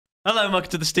Hello, welcome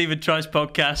to the Stephen Trice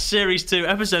Podcast, Series 2,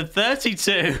 Episode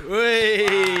 32.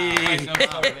 Whee!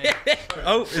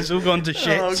 Oh, it's all gone to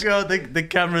shit. Oh, God, the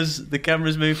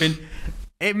camera's moving.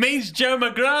 It means Joe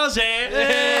McGraw's here.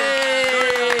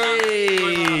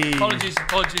 Hey! Apologies.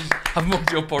 I've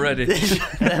mugged you up already.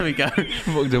 There we go.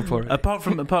 Mugged up already. Apart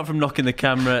from knocking the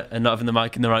camera and not having the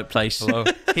mic in the right place, Hello.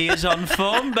 He is on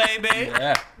form, baby.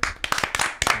 Yeah.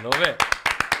 Love it.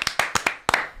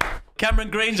 Cameron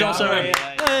Green's also here.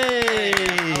 Hey!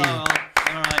 Hello. All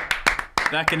right.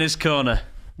 Back in his corner.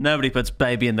 Nobody puts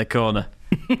baby in the corner,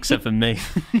 except for me.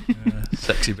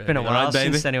 Sexy baby. Been a while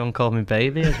baby. since anyone called me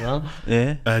baby as well.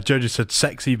 Yeah. Joe just said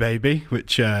 "sexy baby,"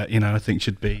 which I think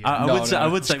should be I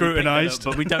would say scrutinised,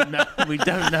 but we don't know. We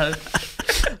don't know.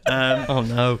 Oh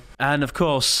no! And of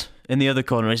course, in the other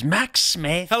corner is Max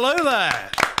Smith. Hello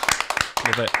there.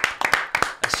 Love it.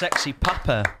 A sexy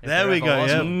papa. if There we ever go.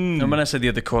 was Yeah, one. And when I say the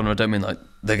other corner, I don't mean like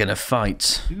they're gonna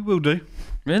fight. we will do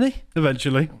Really?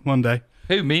 eventually, one day.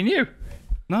 Who, me and you?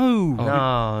 No.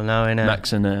 No, in a,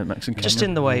 Max and Cameron. just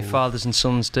in the way fathers and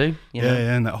sons do. You know?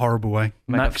 Yeah, in that horrible way.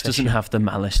 Max doesn't have the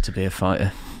malice to be a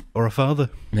fighter. Or a father.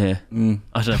 Yeah. I don't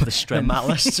have the The strength.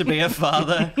 malice to be a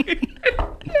father.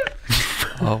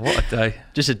 Oh, what a day.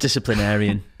 Just a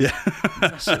disciplinarian. Yeah.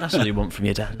 That's all you want from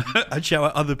your dad. I'd shout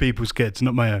at other people's kids,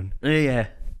 not my own. Yeah.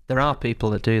 There are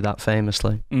people that do that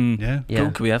famously. Yeah. Yeah.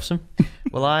 Cool. Can we have some?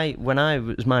 Well, it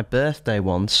was my birthday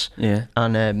once, Yeah.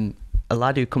 and a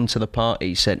lad who come to the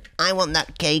party said, "I want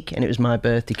that cake," and it was my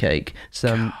birthday cake.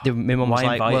 So my mum was Why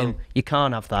like, invite "Well, him? you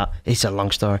can't have that." It's a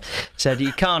long story. Said,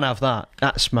 "You can't have that.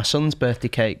 That's my son's birthday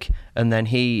cake." And then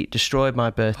he destroyed my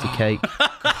birthday cake,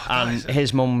 and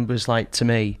his mum was like to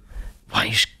me, "Why don't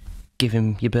you just give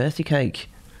him your birthday cake?"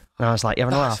 And I was like, "You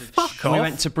having a laugh?" Fuck And we off.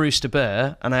 went to Brewster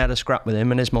Bear, and I had a scrap with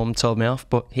him, and his mum told me off.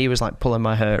 But he was like pulling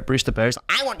my hair. Brewster Bear was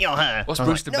like, "I want your hair." What's I was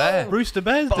Brewster like, Bear? Brewster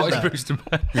Bears did Oh, it's that. Brewster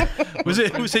Bear.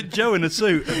 Was it Joe in a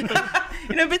suit?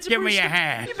 You know, been to Give me Brewster- your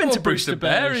hair. You've been Oh, to Brewster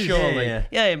Bear, is- surely? Yeah.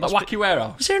 Yeah, it Like must be. Wacky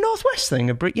Warehouse. Is there a Northwest thing?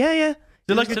 Yeah. Is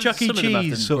it like a Some- Chuck E. some of them have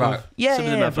Cheese them. sort Right. of? Yeah, Some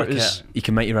of them yeah, have but like it was, you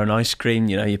can make your own ice cream.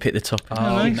 You know, you pick the top. Oh,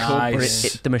 nice.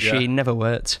 nice. the machine never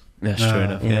worked. That's true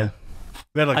enough. Yeah.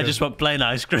 We had like I a- just want plain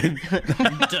ice cream.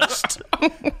 Dust.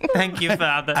 Thank you,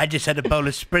 Father. I just had a bowl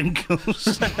of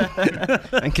sprinkles. I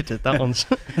think I did that once.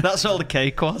 That's all the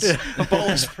cake was. A bowl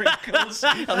of sprinkles.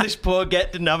 And this poor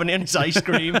get didn't have any on his ice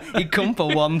cream. He'd come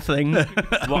for one thing.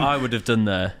 What I would have done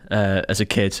there as a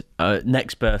kid,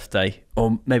 next birthday,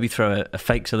 or maybe throw a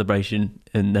fake celebration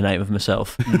in the name of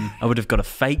myself, I would have got a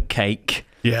fake cake,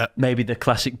 Yeah. maybe the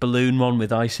classic balloon one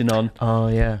with icing on, Oh,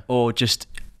 yeah. or just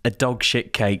a dog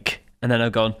shit cake. And then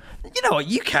I've gone, you know what,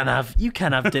 you can have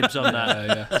dibs on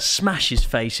that. Yeah. Smash his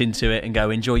face into it and go,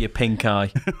 enjoy your pink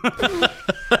eye.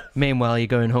 Meanwhile, you're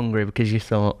going hungry because you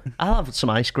thought, I'll have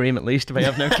some ice cream at least if I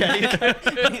have no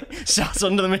cake. Sat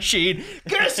under the machine.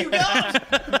 Curse you guys!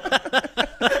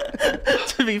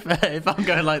 To be fair, if I'm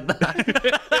going like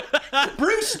that,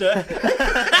 Brewster!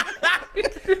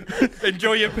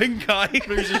 Enjoy your pink eye.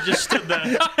 Bruce's just stood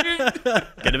there.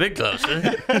 Get a bit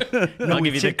closer. I'll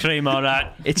give you the cream, all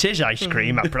right. It is ice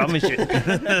cream, I promise you.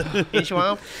 Each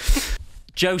one.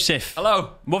 Joseph,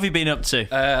 Hello. what have you been up to?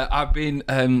 I've been.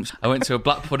 I went to a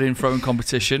black pudding throwing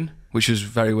competition, which was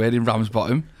very weird in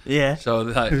Ramsbottom. Yeah. So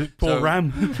like, Poor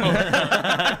Ram.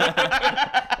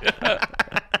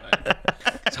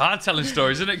 It's hard telling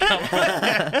stories, isn't it?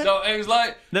 Cameron? So it was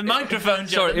like The microphone.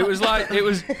 Sorry, it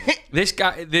was this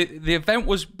guy. The event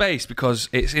was based because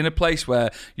it's in a place where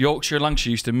Yorkshire and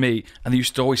Lancashire used to meet, and they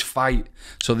used to always fight.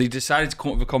 So they decided to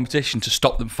come up with a competition to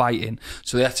stop them fighting.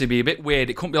 So they had to be a bit weird.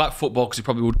 It couldn't be like football because it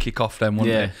probably would kick off then,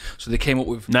 wouldn't Yeah. it? So they came up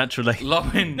with Naturally.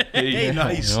 lobbing,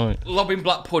 Nice. lobbing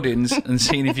black puddings and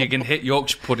seeing if you can hit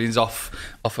Yorkshire puddings off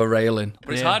a railing.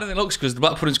 But it's Yeah. harder than it looks because the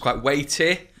black pudding's quite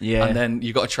weighty. Yeah. And then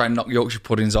you got to try and knock Yorkshire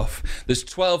puddings off. There's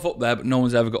 12 up there, but no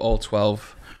one's ever got all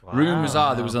 12. Rumours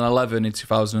are there was an 11 in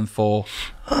 2004.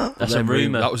 That's a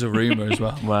rumour. That was a rumour as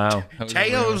well. Wow. That was a rumour.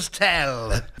 Tales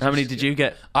tell. How many did you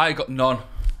get? I got none.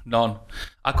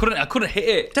 I couldn't hit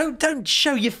it. Don't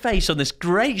show your face on this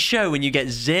great show when you get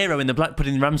 0 in the black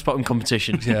pudding Ramsbottom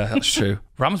competition. Yeah, that's true.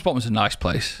 Ramsbottom's a nice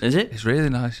place. Is it? It's really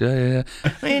nice. Yeah.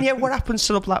 I mean, yeah, what happens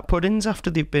to the black puddings after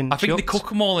they've been I think they chucked? cook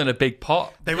them all in a big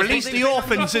pot. They released the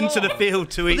orphans into the field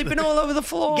to eat They've been all over the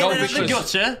floor. No, Get it out the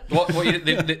because- gutter.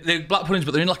 They're black puddings,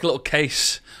 but they're in like a little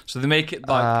case. So they make it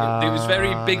like it was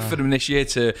very big for them this year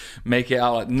to make it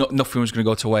out like nothing was going to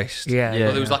go to waste. Yeah.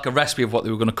 So there was like a recipe of what they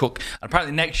were going to cook, and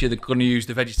apparently next year they're going to use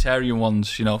the vegetarian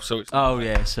ones. You know, so it's Oh,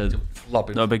 yeah, so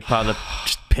lobbing. not a big part of the...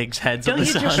 Just pigs' heads on Don't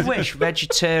the you just side. wish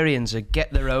vegetarians would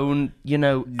get their own,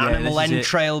 animal this is it.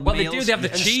 entrailed Well, they meals do. They have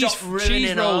the and cheese stop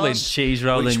ruining rolling. ours? Cheese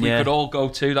rolling, which we yeah. could all go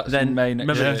to. That's in May next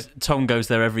remember, year. Tom goes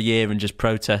there every year and just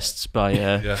protests by.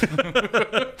 I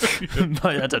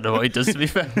don't know what he does, to be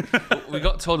fair. We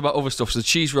got told about other stuff. So the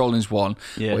cheese rolling's one.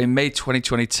 Yeah. But in May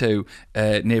 2022,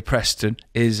 near Preston,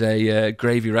 is a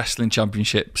gravy wrestling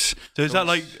championships. So is that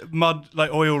like mud,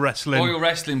 like oil wrestling? Oil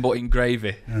wrestling, but in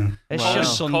gravy. It's Wow.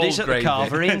 just Sundays Cold at the gravy.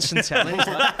 Carvery in St Helens.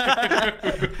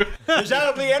 There's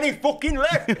hardly any fucking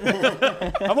left.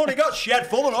 I've only got shed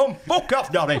full of them. Fuck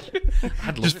off, Donny.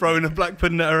 Just throwing a black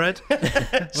pudding at her head. Well,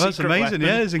 that's amazing. weapon.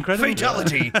 Yeah, it's incredible.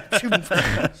 Fatality.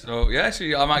 So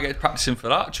I might get practicing for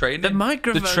that training. The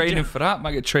microphone training for that.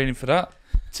 Might get training for that.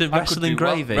 To I could wrestling do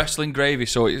well. gravy. Wrestling gravy.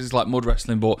 So it's like mud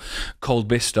wrestling, but cold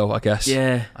bisto, I guess.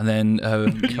 Yeah. And then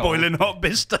Boiling hot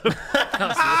bisto.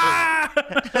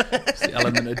 It's the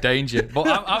element of danger. But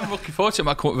I'm looking forward to it. I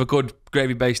might come up with a good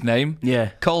gravy-based name.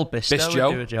 Yeah. Cold Bisto Bisto.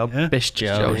 would do a job. Yeah. Bisto.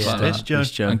 Bisto, yeah. like that. Fist Joe.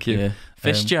 Fist Joe. Thank you. Yeah.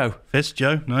 Fist Joe. Fist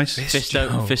Joe. Nice.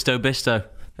 Fisto Bisto.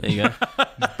 There you go.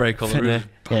 Break all the rules.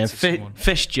 Yeah,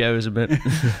 Fish Joe is a bit.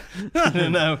 I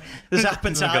don't know. There's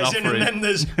appetising and then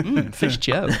there's Fish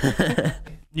Joe.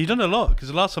 You've done a lot because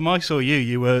the last time I saw you,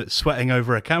 you were sweating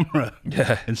over a camera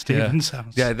in Stephen's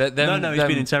house. Yeah, No, he's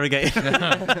been interrogated.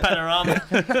 Panorama.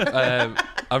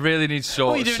 I really need to What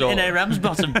sort. are you doing in a ram's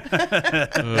bottom? I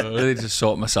really need to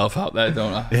sort myself out there,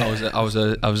 don't I? Yeah. I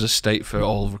was a state for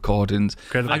all recordings.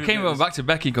 Incredible. I came back to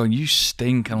Becky going, "You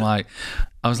stink," and I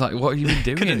was like, "What have you been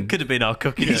doing?" Could have been our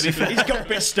cooking. To be fair. He's got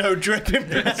Bisto dripping.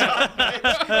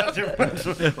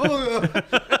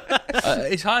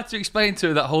 It's hard to explain to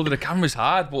her that holding a camera is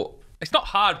hard, but it's not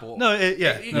hard. But No, you're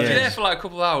there for like a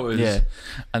couple of hours, Yeah.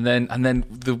 and then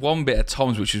the one bit of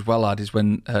Tom's, which is well hard, is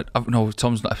when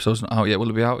Tom's episode's not out yet. Will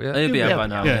it be out yet? He'll be out Yeah. by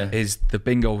now. Yeah. Yeah. Is the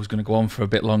bingo was going to go on for a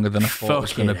bit longer than I thought it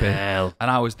was going to be. Fucking hell.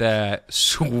 And I was there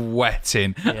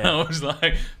sweating. Yeah. I was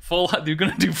like, they're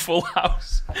going to do full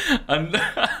house. And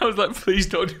I was like, please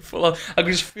don't do full house. I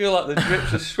could just feel like the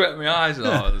drips of sweat in my eyes.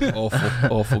 Oh, it was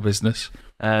awful business.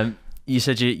 You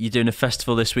said you're doing a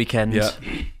festival this weekend.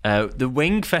 Yeah. The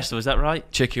Wing Festival, is that right?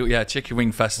 Chicken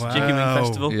Wing Festival. Wow. Chicken Wing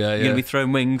Festival. Yeah, You're yeah. going to be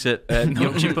throwing wings at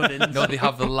Yorkshire puddings. No, they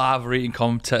have the lava eating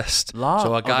contest. Lava?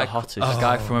 So a Oh, guy, the hottest. a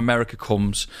guy from America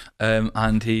comes,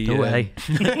 and he. No way.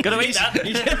 Gotta eat that.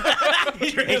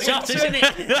 It's hot, isn't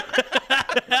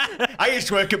it? I used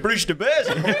to work at Brewster Bears.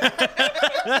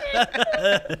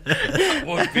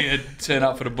 Would be a turn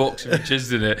out for the books if he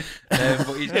jizzed in it.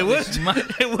 But he's It would.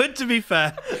 It would, to be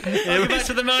fair. Welcome back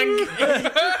to the Mang.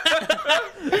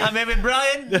 I'm here with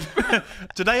Brian.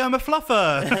 Today I'm a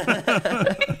fluffer.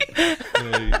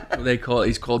 They call it.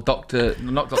 He's called Doctor.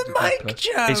 Not Doctor. Mike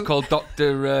Joe. He's called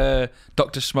Doctor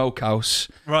Smokehouse.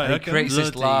 Right, And he okay. creates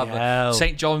this Bloody lava. hell.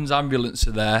 St John's ambulance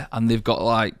are there, and they've got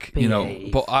like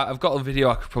Behave. But I've got a video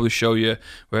I could probably show you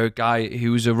where a guy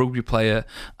who was a rugby player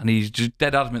and he's just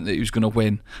dead adamant that he was going to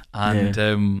win,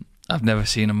 and I've never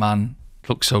seen a man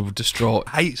look so distraught.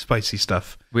 I hate spicy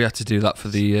stuff. We had to do that for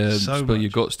the So spill your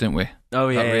much. guts, didn't we? Oh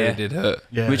yeah. That really yeah. did hurt.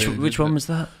 Yeah. Which one was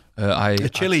that? A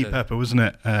chili pepper, wasn't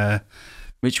it?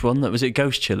 Which one? That was it.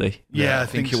 Ghost chili. Yeah, I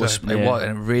think it so. was. It Yeah. was,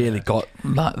 and it really got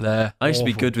that there. I used to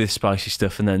be Awful. good with spicy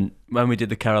stuff, and then when we did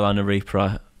the Carolina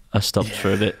Reaper, I stopped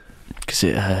for a bit because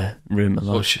it ruined my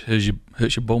So life.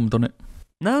 hurts your bum, doesn't it?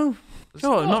 No,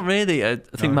 not really. I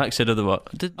think Max said otherwise.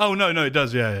 Oh, no, it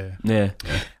does, yeah. Yeah.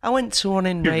 I went to one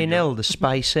in Rainhill, the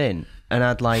Spice Inn, and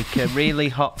had like a really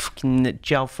hot fucking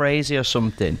jalfrezi or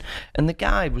something. And the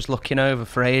guy was looking over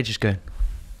for ages going...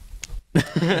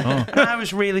 And I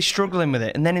was really struggling with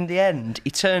it. And then in the end,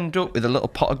 he turned up with a little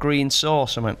pot of green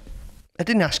sauce. I went... I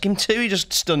didn't ask him to. He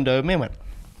just stunned over me and went...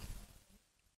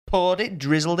 Poured it,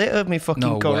 drizzled it over me fucking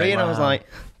No curry. way. And I was like,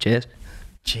 cheers.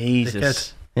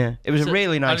 Jesus. Yeah, it was a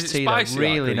really and nice is it tea, though. spicy, that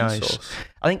Really green nice. sauce?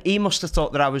 I think he must have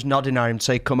thought that I was nodding at him to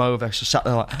say, come over. So I sat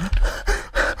there like...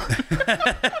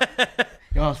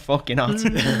 God, fucking hot. I'm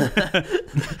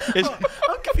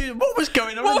confused. What was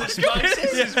going on in the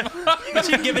spices? You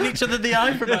two giving each other the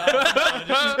eye for about.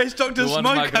 It's Dr. The one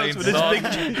of my Smokehouse green with this big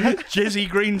jizzy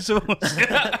green sauce.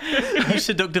 You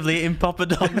seductively eating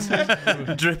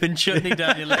poppadoms, dripping chutney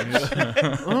down your legs.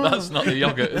 That's not the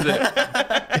yogurt, is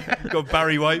it? Got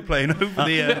Barry White playing over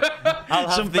the... I'll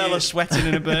have Some fella sweating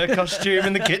in a bear costume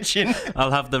in the kitchen.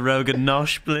 I'll have the Rogan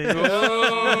Nosh, please.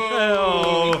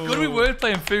 Oh, good with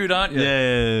wordplay and food, aren't you?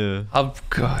 Yeah.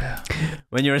 God, yeah.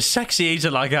 When you're a sexy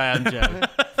eater like I am, Joe,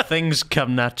 things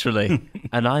come naturally.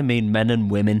 And I mean men and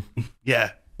women,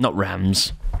 Yeah. not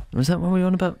rams. Was that what we were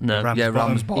on about? No. Ram's Yeah, bottom.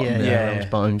 Ram's bottom. Yeah, Yeah. Ram's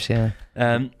bottoms, yeah.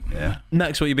 Yeah.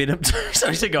 Max, what you been up to?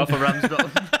 Sorry to go off a ram's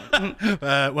bottom.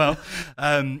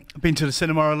 Been to the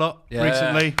cinema a lot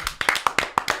recently.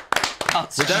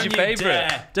 Which is your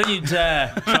favourite? Don't you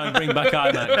dare try and bring back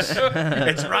IMAX.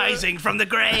 It's rising from the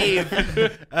grave.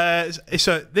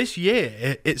 So this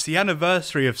year, it's the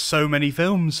anniversary of so many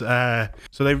films. So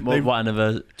What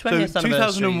anniversary? 20th anniversary.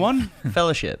 2001.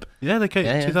 Fellowship. Yeah, they came.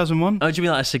 Yeah. 2001. Oh, do you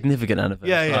mean like a significant anniversary?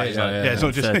 Yeah. It's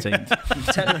not just 13th.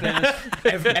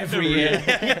 every year.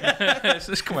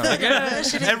 Let's come on again.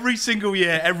 every single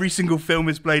year, every single film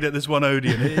is played at this one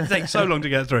Odeon. It takes so long to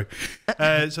get through.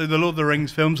 So the Lord of the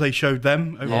Rings films, they showed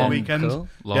them over the weekend. Cool.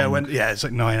 It's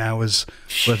like 9 hours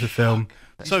worth of film.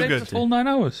 So Stayed good. for the full 9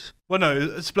 hours. Well, no,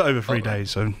 it's split over 3 days.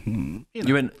 So You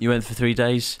went for 3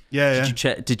 days. Yeah. Did you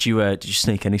check? Did you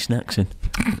sneak any snacks in?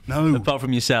 No. Apart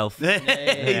from yourself.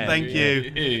 Hey, thank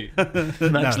you.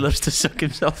 Max No. loves to suck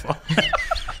himself off.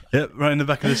 Yep, right in the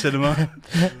back of the cinema.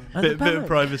 bit of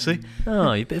privacy.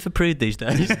 Oh, you're a bit of a prude these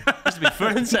days. Must be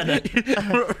front and centre.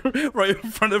 Right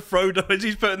in front of Frodo as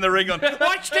he's putting the ring on.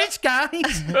 Watch this,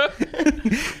 guys.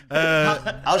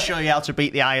 I'll show you how to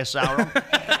beat the eye of Sauron.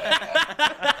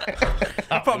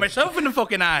 I put myself in the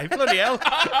fucking eye. Bloody hell.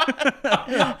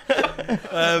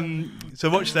 So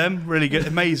watch them. Really good.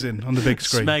 Amazing on the big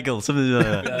screen. Smeggle, something like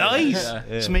that. Nice. Yeah.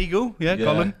 Smeagol. Yeah,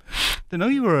 Colin. Didn't know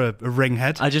you were a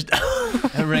ringhead. I just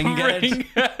a ring.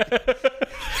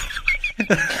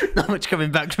 Not much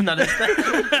coming back from that. Just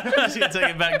gonna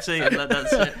take a back seat. And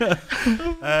that's it.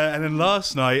 And then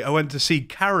last night I went to see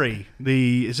Carrie.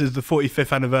 This is the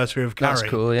 45th anniversary of Carrie. That's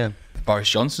cool, yeah. Boris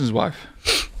Johnson's wife.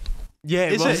 Yeah,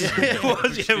 Is it? It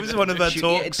was. Yeah, it was one of her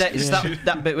talks. It's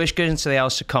that bit where she goes into the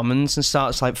House of Commons and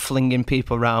starts like flinging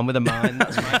people around with a mine.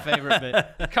 That's my favourite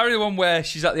bit. Carry the one where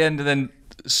she's at the end and then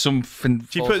something.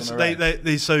 She falls puts on her head.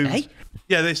 they so. Hey?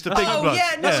 Yeah, there's the pig's blood.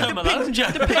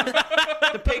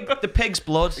 The pig's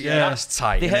blood. Yeah, that's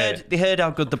tight. They heard how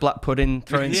good the black pudding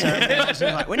throwing ceremony was.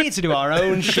 Like, we need to do our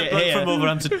own shit here. From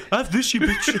Wolverhampton. Have this, you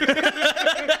bitch.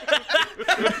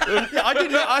 Yeah, I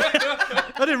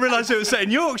didn't realise it was set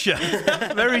in Yorkshire.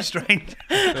 Very strange.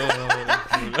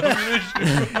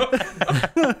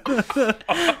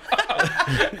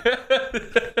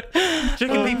 Do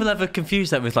you reckon people ever confuse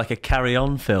that with like a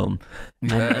carry-on film?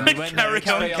 And they went there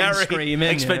Carry on screaming,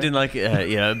 expecting like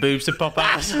boobs to pop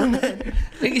out or something.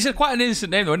 It's quite an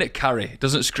innocent name though, isn't it? Carrie. It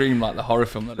doesn't scream like the horror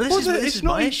film. This is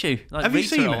my issue. Like Have you Rita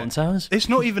seen Alton it? Towers. It's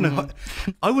not even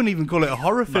I wouldn't even call it a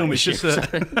horror film. It's just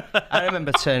I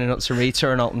remember turning up to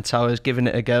Rita and Alton Towers, giving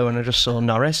it a go, and I just saw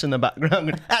Norris in the background.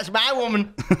 Going, that's my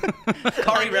woman.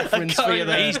 Corrie reference for you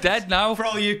there. He's dead now. For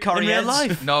all you Corrie In real heads.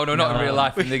 life. No, not in real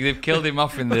life. They've killed him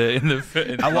off in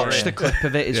the I watched the clip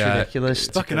of it. It's ridiculous.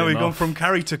 fucking hell. We've gone from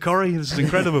Carrie to Corrie. This is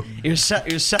incredible. He was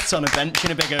sat on a bench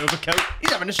in a big overcoat.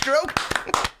 He's having a stroke.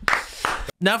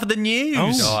 Now for the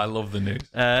news. Oh, I love the news.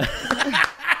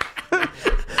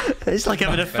 It's like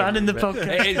having a fan in the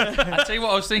podcast. I tell you what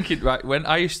I was thinking, right, when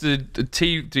I used to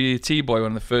do T-Boy,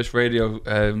 one of the first radio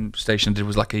station I did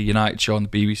was like a United show on the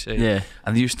BBC. Yeah.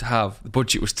 And they used to have, the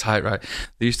budget was tight, right?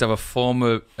 They used to have a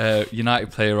former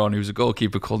United player on who was a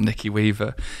goalkeeper called Nicky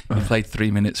Weaver. He played 3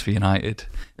 minutes for United.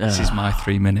 This is my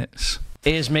 3 minutes.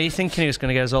 Here's me thinking he was going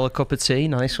to get us all a cup of tea.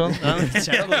 Nice one.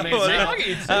 Terrible,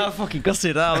 mate. Oh, fucking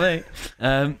gutted out, mate.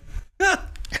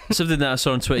 Something that I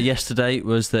saw on Twitter yesterday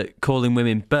was that calling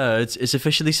women birds is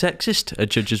officially sexist. A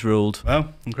judge has ruled.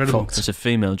 Well, incredible. It's a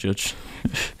female judge.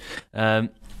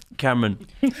 Cameron.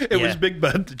 It was Big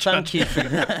Bird. Thank you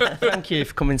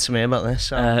for coming to me about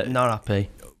this. I'm not happy.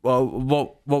 Well,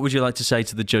 what would you like to say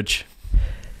to the judge?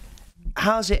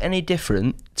 How's it any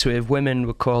different to if women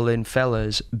were calling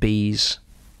fellas bees?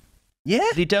 Yeah.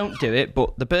 They don't do it,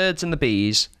 but the birds and the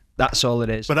bees, that's all it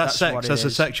is. But that's sex. what it That's a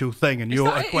is. sexual thing, and you're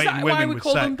equating why women we with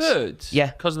call sex. them birds?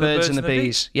 Yeah, Because of the birds and the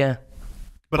bees. Yeah.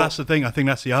 But that's the thing. I think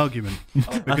that's the argument.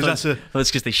 Because that's a. Well,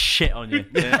 it's because they shit on you.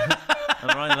 Yeah. All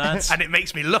right, lads. And it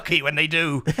makes me lucky when they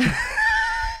do.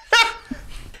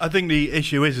 I think the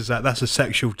issue is that that's a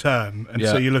sexual term, and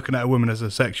so you're looking at a woman as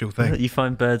a sexual thing. You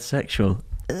find birds sexual.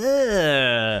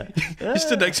 You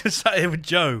stood next to sat here with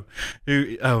Joe,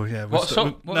 who we're not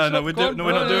doing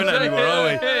it anymore, are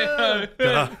we?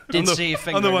 God, Did see your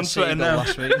finger I'm the in one the sweating seagull now.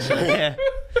 last week. So. Yeah.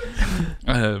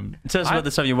 Tell us about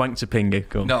the time you wanked a pingu.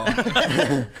 Go on. No.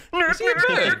 Is he a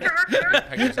bird?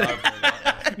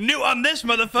 New on this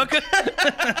motherfucker.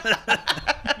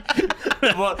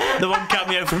 The one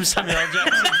cameo from Samuel L.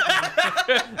 Jackson.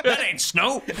 That ain't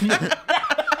snow.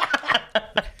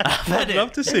 I'd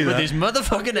love to see With that. these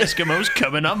motherfucking Eskimos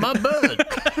coming on my bird.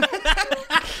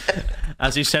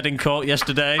 As he said in court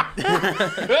yesterday. You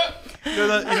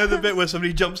know the bit where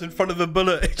somebody jumps in front of a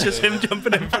bullet? It's just him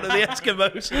jumping in front of the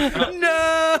Eskimos.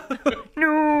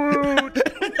 No!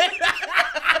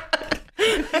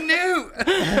 Newt.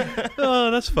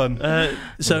 Oh, that's fun.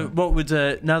 So, what would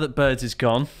now that Birds is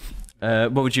gone,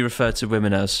 what would you refer to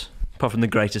women as, apart from the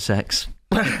greater sex?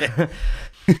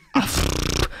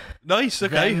 Nice.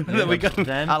 Okay, there we go.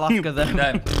 I'll have to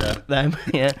them.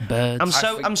 Yeah. Birds.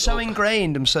 I'm so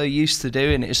ingrained. I'm so used to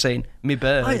doing it. Saying me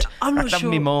bird. I'm not sure.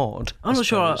 Me maud. I'm not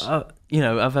sure.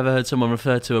 I've ever heard someone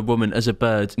refer to a woman as a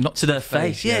bird, not to their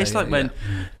face. Yeah, it's like when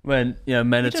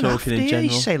men are talking in general.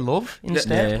 You say love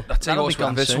instead. I tell you what,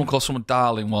 I heard someone call someone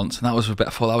darling once, and that was a bit. I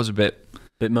thought that was a bit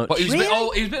much. But he was a bit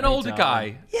old. He was a bit an older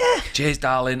guy. Yeah. Cheers,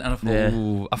 darling. And I thought,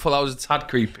 ooh, I thought that was a tad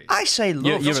creepy. I say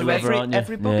love You're to a lover, aren't you?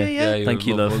 everybody. Yeah. Thank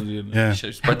you, love. Yeah.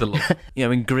 Spread the love.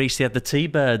 In Greece they had the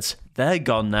T-birds. They're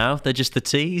gone now. They're just the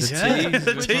T's. The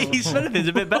T's. If anything's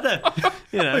a bit better.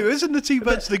 Wait, isn't the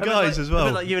T-birds the guys as well? A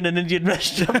bit like you in an Indian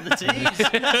restaurant. The T's.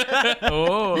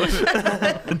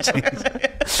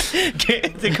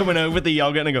 They're coming over with the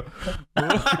yogurt and I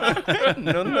go,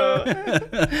 no,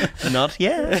 not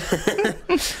yet.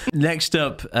 Next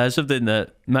up, something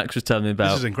that Max was telling me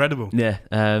about. This is incredible. Yeah.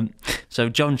 So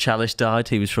John Chalice died.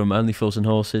 He was from Only Fools and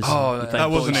Horses. Oh,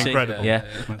 that wasn't incredible. Yeah.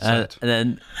 And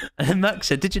then Max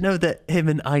said, "Did you know that him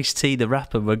and Ice-T, the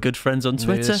rapper, were good friends on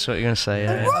Twitter?" That's what you're going to say.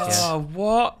 Yeah. Oh,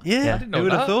 what? Yeah. I didn't know Who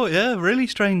would have that. thought? Yeah, really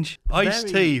strange.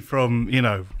 Ice-T from,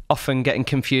 Often getting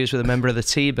confused with a member of the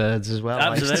T-Birds as well.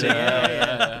 Absolutely.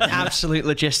 Ice-T. Absolute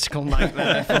logistical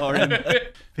nightmare for him.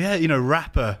 Yeah,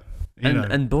 rapper.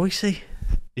 And Boise.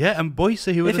 Yeah, and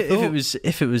Boise, who would have thought?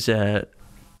 If it was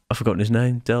I've forgotten his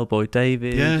name, Del Boy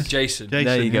David. Yeah. Jason.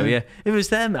 There you go, yeah. If it was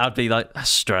them, I'd be like, that's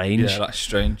strange. Yeah, that's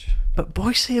strange. But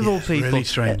Boise of all people. Really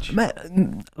strange. Like,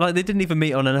 they didn't even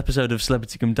meet on an episode of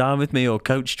Celebrity Come Down With Me or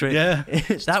Coach Street. Yeah.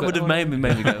 That would have made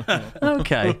me go,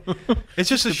 okay. It's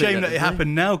just a shame that it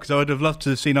happened now, because I would have loved to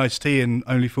have seen Ice-T in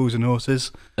Only Fools and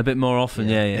Horses. A bit more often,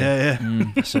 yeah.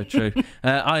 That's so true.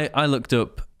 I looked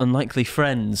up Unlikely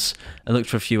Friends. I looked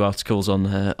for a few articles on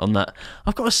that.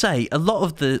 I've got to say, a lot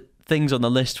of the things on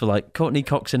the list were like Courtney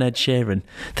Cox and Ed Sheeran.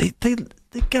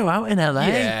 They go out in LA.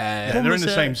 Yeah, they're in the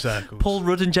same circles. Paul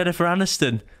Rudd and Jennifer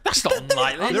Aniston. That's not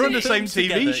unlikely. They're on the same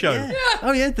TV show. Yeah.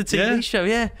 Oh yeah, the TV show.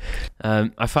 Yeah.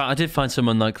 I did find some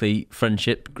unlikely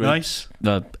friendship groups.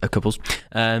 Nice. A couples.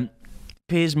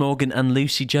 Piers Morgan and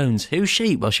Lucy Jones. Who's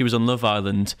she? Well, she was on Love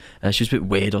Island. She was a bit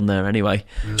weird on there anyway.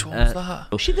 Which one was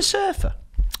that? Was she the surfer?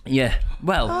 Yeah.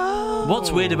 Well,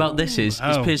 what's weird about this is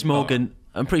Piers Morgan.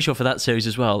 I'm pretty sure for that series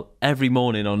as well, every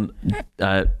morning on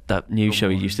that news show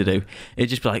he used to do, it'd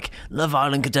just be like, Love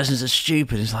Island contestants are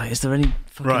stupid. It's like, is there any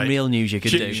fucking real news you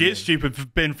could do? She is stupid for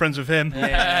being friends with him.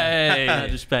 Hey,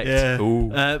 respect. Yeah.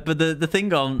 But the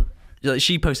thing on, like,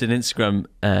 she posted an Instagram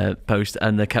post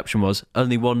and the caption was,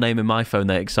 only one name in my phone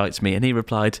that excites me. And he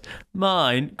replied,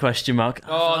 mine, ?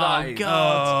 Oh,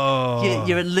 God.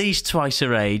 You're at least twice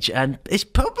her age and it's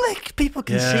public. People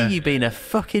can see you being a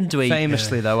fucking dweeb.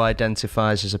 Famously, though,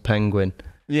 identifies as a penguin.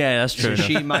 Yeah, that's true. So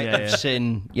she might have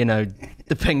seen,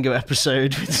 the Penguin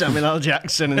episode with Samuel L.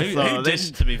 Jackson and thought,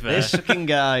 this, to be fair. This fucking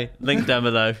guy. Link down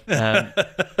below.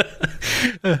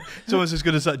 It's almost as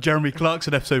good as that Jeremy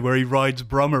Clarkson episode where he rides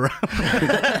Brum around.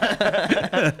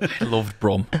 I loved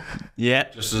Brum. Yeah.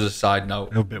 Just as a side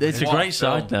note. It's a great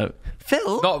side note.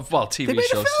 Phil? TV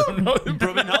shows.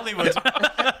 Brum in Hollywood.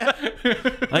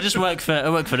 I just work for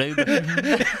Uber.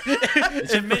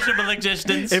 It's a miserable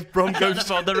existence. If Brum Can't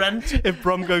afford the rent. If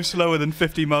Brum goes slower than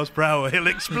 50 miles per hour, he'll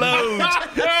explode.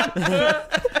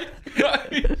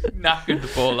 Knackered the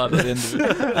ball at the end of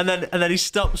it. And then he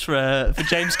stops for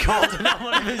James Corden on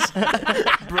one of his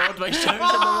Broadway shows.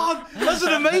 Oh, that's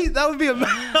an amazing. That would be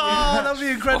amazing. Oh, that would be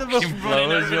incredible.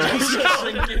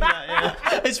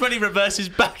 It's when he reverses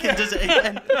back and does it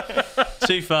again.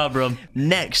 Too far, Brum.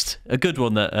 Next, a good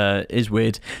one that is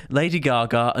weird. Lady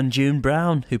Gaga and June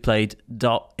Brown, who played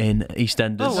Dot in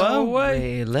EastEnders. Oh, wow.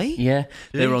 Really? Yeah,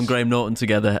 they were on Graham Norton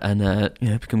together and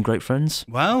become great friends.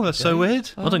 Wow, that's so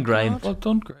weird. Well done, Graham. Well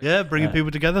done, Graham. Yeah, bringing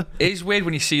people together. It's weird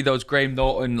when you see those Graham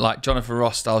Norton, like Jonathan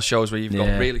Ross style shows where you've got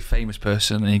a really famous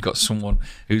person and you've got someone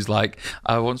who's like,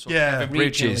 I once saw Kevin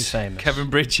Bridges. Kevin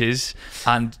Bridges.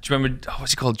 And do you remember,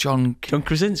 what's he called? John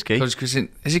Krasinski.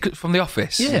 Is he from The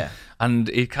Office? Yeah. And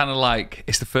he kind of like,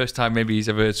 it's the first time maybe he's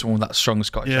ever heard someone with that strong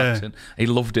Scottish accent. He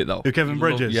loved it though. Who, Kevin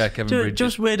Bridges? Kevin Bridges.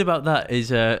 Just weird about that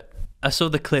is I saw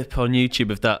the clip on YouTube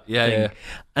of that thing,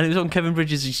 and it was on Kevin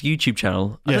Bridges' YouTube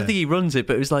channel. I don't think he runs it,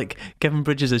 but it was like Kevin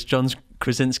Bridges as John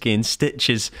Krasinski in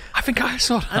Stitches. I think I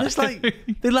saw that. And it's like,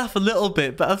 they laugh a little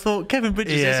bit, but I thought Kevin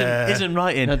Bridges isn't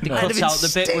writing. No, they cut out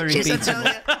the bit where he beats him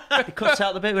up. They cut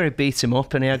out the bit where he beats him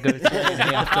up and he had to go to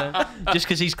after. Just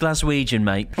because he's Glaswegian,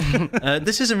 mate.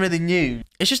 This isn't really new.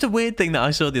 It's just a weird thing that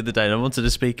I saw the other day and I wanted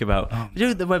to speak about. You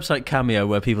know the website Cameo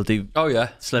where people do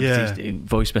celebrities do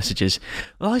voice messages?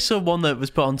 Well, I saw one that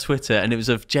was put on Twitter and it was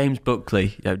of James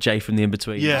Buckley, Jay from The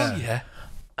In-Between. Yeah.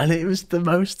 And it was the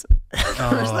most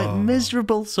like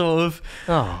miserable sort of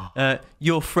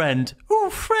your friend,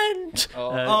 friend.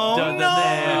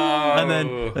 And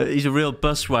then he's a real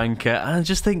bus wanker. And I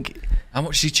just think, how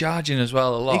much is he charging as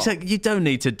well? A lot. Exactly. You don't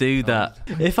need to do that.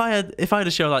 If I had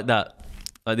a show like that,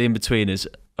 like The In-Betweeners,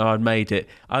 or I'd made it,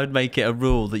 I would make it a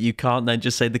rule that you can't then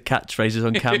just say the catchphrases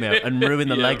on Cameo and ruin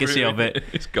the legacy of it.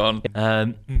 It's gone.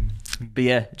 But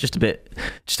yeah, just a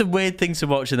weird thing to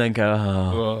watch and then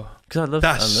go, because I love.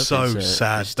 That's so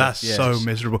sad. That's so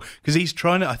miserable. Because I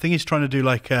think he's trying to do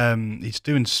like he's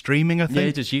doing streaming. I think. Yeah,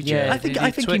 he does YouTube. Yeah, I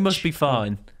think he must be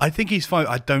fine. I think he's fine.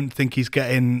 I don't think he's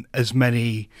getting as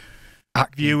many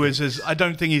viewers as. I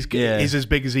don't think he's as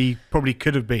big as he probably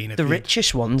could have been. The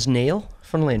richest one's Neil.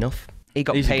 Funnily enough, he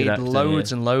got paid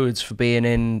loads and loads for being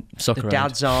in the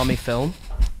Dad's Army film.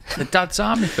 The Dad's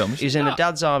Army film? He's in a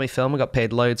Dad's Army film. He got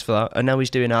paid loads for that, and now he's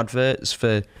doing adverts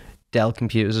for Dell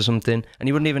computers or something, and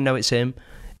he wouldn't even know it's him.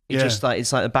 He just like,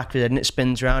 it's like the back of his head and it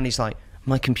spins around. He's like,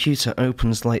 my computer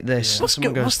opens like this. What's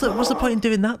the point in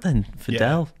doing that then for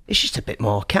Dell? It's just a bit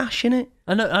more cash, innit?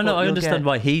 I know. I understand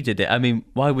why he did it. I mean,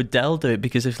 why would Dell do it?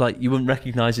 Because if like you wouldn't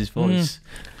recognise his voice.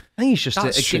 I think he's just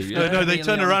a gift. No, they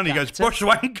turn around and he goes,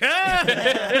 bushwanker!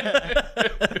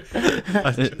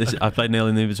 I played Neil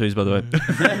in the In-Betweens, by the way.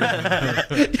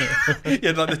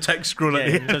 Yeah, like the text scroll at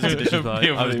the end. I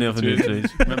was Neil from the In-Betweens.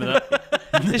 Remember that?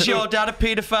 Is your dad a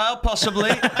paedophile?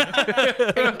 Possibly.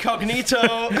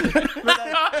 Incognito.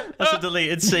 That's a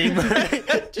deleted scene.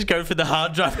 Just going through the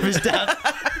hard drive of his dad.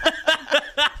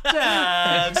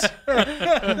 Dad. But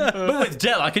with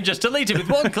Dell, I can just delete it with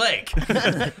one click.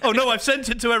 Oh no, I've sent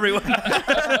it to everyone.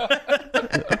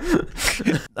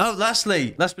 Last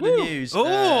bit of news.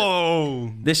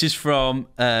 This is from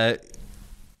maybe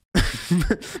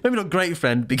not great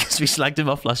friend because we slagged him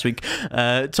off last week.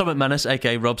 Tom McManus,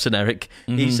 aka Robson Eric.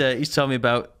 He's told me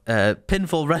about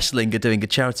Pinfall Wrestling are doing a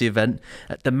charity event.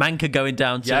 The Manca going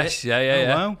down to it.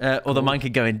 Wow. Or the Manca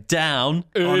going down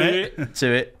on it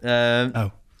to it.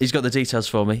 He's got the details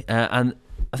for me, and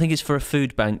I think it's for a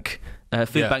food bank.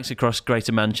 Banks across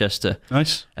Greater Manchester.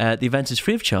 Nice. The event is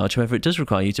free of charge, however, it does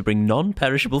require you to bring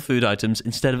non-perishable food items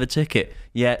instead of a ticket.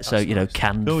 Yeah, so, nice.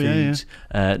 Canned foods,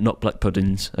 not black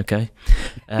puddings, okay?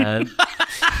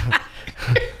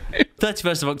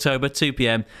 31st of October, 2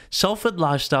 p.m, Salford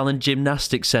Lifestyle and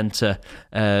Gymnastics Centre.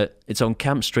 It's on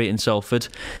Camp Street in Salford.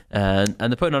 And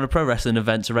they're putting on a pro wrestling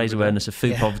event to raise awareness of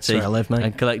food poverty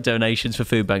and collect donations for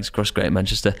food banks across Greater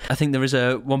Manchester. I think there is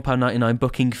a £1.99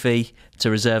 booking fee to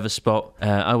reserve a spot.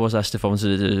 I was asked if I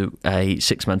wanted to do a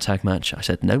 6-man tag match. I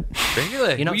said no.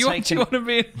 Really? You're not You're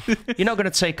not going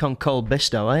to take on Cole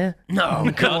Bistow, are you? No,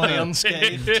 God,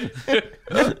 unscathed.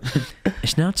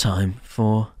 It's now time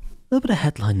for a little bit of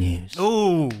headline news.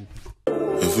 You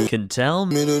can tell.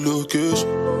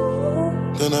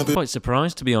 Quite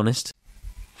surprised, to be honest.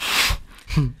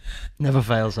 Never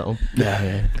fails, that one.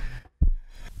 Yeah.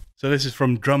 So this is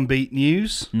from Drumbeat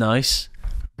News. Nice.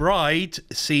 Bride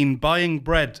seen buying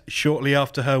bread shortly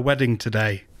after her wedding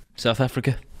today. South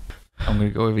Africa. I'm going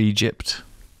to go with Egypt.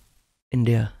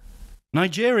 India.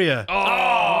 Nigeria.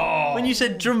 When you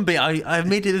said drumbeat, I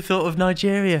immediately thought of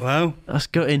Nigeria. Wow. That's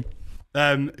gutting.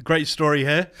 Great story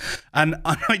here. An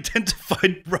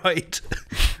unidentified bride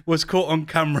was caught on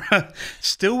camera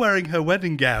still wearing her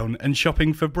wedding gown and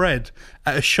shopping for bread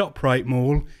at a ShopRite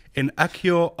mall in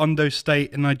Akure, Ondo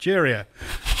State in Nigeria.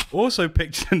 Also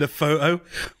pictured in the photo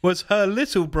was her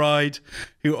little bride,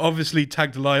 who obviously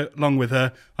tagged along with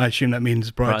her. I assume that means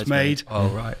bridesmaid. Oh,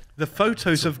 right. The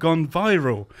photos have gone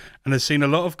viral and have seen a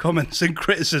lot of comments and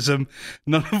criticism,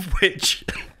 none of which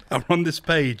are on this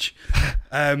page.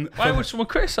 Why would someone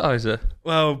criticise her?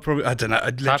 Well, probably, I don't know.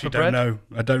 I literally don't know.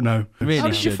 I don't know. Really? How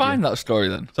did you find that story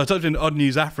then? So I typed in Odd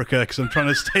News Africa because I'm trying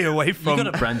to stay away from You've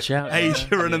got to branch out.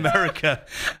 Asia and America.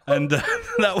 And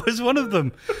that was one of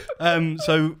them.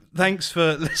 So thanks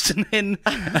for listening.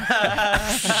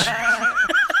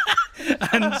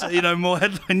 And, more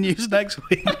headline news next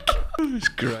week. It's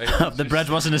great. The bread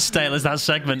wasn't as stale as that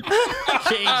segment.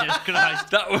 Jesus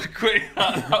Christ. That was quick.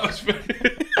 That was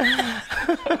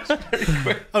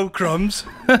Oh, crumbs.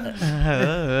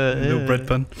 Little bread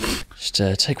pun. Just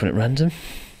take one at random. Do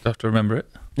I have to remember it?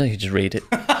 No, you just read it.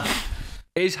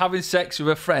 Is having sex with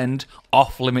a friend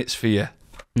off limits for you?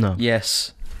 No.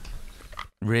 Yes.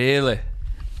 Really?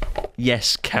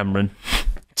 Yes, Cameron.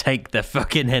 Take the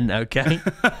fucking hint, okay?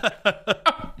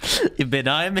 You've been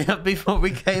eyeing me up before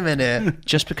we came in here.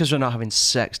 Just because we're not having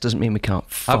sex doesn't mean we can't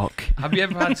fuck. Have you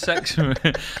ever had sex?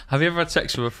 Have you ever had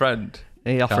sex with a friend?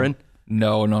 Are you offering?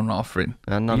 No, I'm not offering.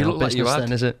 And none You of look our like you business had.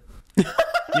 then, is it?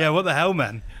 Yeah, what the hell,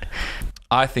 man?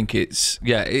 I think it's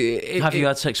Have you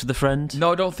had sex with a friend?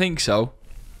 No, I don't think so.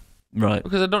 Right.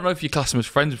 Because I don't know if you class them as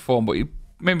friends before, but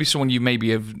maybe someone you maybe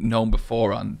have known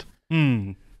beforehand.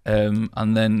 Hmm.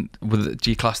 And then do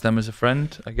you class them as a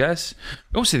friend? I guess.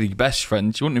 Obviously, they're your best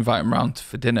friends. You wouldn't invite them round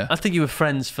for dinner. I think you were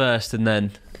friends first and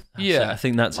then... Yeah. I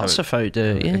think that's how That's it... a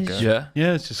photo. Yeah.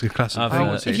 Yeah, it's just a classic. I've thing.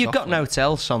 always- If you've got no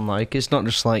else on, like, it's not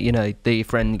just like, you know, do your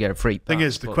friend get a free pass. Thing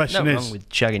is, the but question no is- wrong with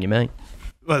shagging your mate.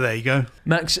 Well, there you go.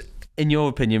 Max, in your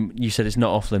opinion, you said it's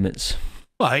not off limits.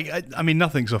 Well, I mean,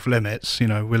 nothing's off limits. You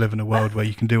know, we live in a world where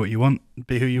you can do what you want,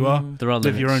 be who you are, There are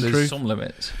live your limits. own There's truth. some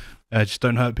limits. Just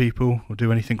don't hurt people or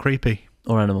do anything creepy.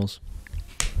 Or animals.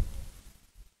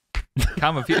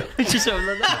 Cam, have you? Just something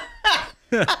like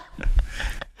that.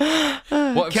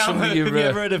 What if some of Have your you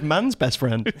ever heard of man's best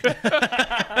friend?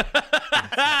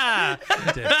 Ah,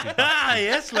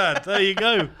 yes, lad. There you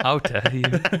go. How dare you?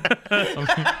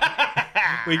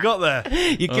 We got there.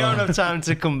 You can't have time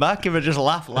to come back if I just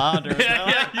laugh louder.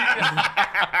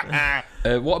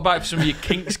 What about if some of your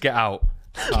kinks get out?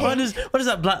 Why does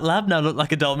that black lab now look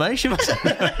like a Dalmatian?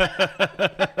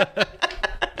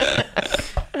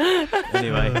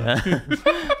 Anyway.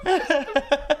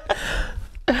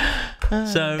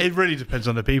 So It really depends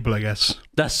on the people, I guess.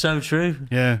 that's so true.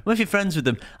 Yeah. Well, if you're friends with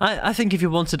them, I think if you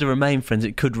wanted to remain friends,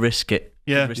 it could risk it.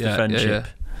 Yeah. Risk the friendship.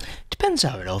 Depends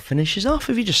how it all finishes off.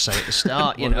 If you just say at the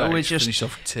start, you know, it's just finish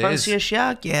off with tears. fancy a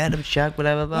shag, yeah, have a shag,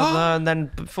 whatever, blah, blah, and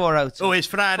then 4 out. Oh, it's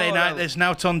Friday Four night. out. There's now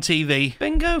on TV.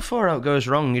 Bingo, 4 out goes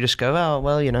wrong. You just go, oh,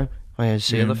 well, you know, I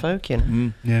see other folk, you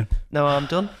know. Yeah. No, I'm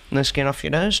done. No skin off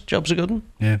your nose. Job's a good one.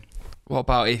 Yeah. What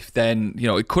about if then, you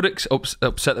know, it could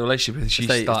upset the relationship if she If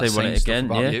they starts want saying it stuff again,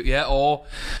 about yeah. you. Yeah, or,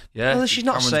 yeah. Well, she's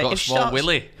not Cameron's saying- got a if she small starts-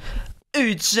 willy.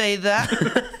 Who'd say that?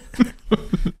 Are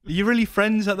you really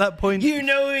friends at that point? You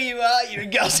know who you are, you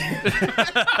gossip.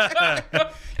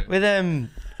 With,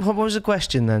 what was the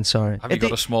question then? Sorry. Have you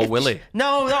got a small willy?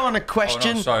 No, that wasn't a Oh,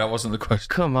 question. no, sorry, that wasn't the question.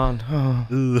 Come on. Oh.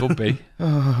 Could be.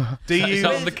 Do Is you?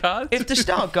 that on the card? If they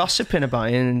start gossiping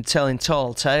about you and telling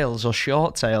tall tales or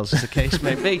short tales, as the case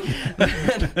may be,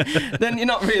 then you're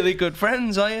not really good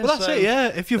friends, are you? Well, that's So- it. Yeah.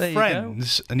 If you're there you go.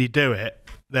 friends and you do it,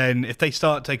 then if they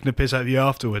start taking a piss out of you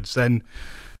afterwards, then,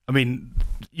 I mean,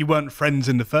 you weren't friends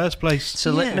in the first place. It's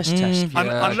a litmus test.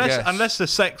 Yeah, I guess. Unless the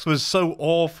sex was so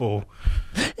awful.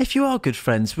 If you are good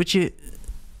friends, would you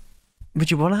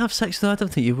want to have sex though? I don't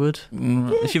think you would.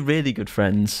 If you're really good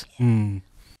friends.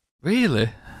 Really?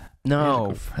 No.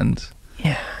 Good friends.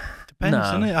 Depends, No.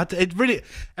 doesn't it? It really,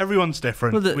 everyone's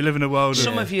different. Well, we live in a world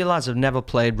Some of... of you lads have never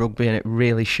played rugby and it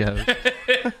really shows.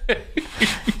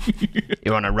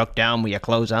 You want to ruck down with your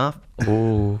clothes off?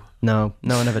 Oh. No,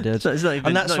 I never did. So it's not even,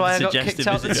 And that's not why I even got kicked suggestive,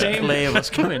 out the is it? team. Clear what's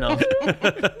going on.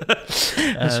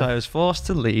 That's why I was forced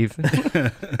to leave.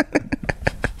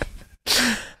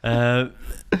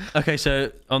 Okay,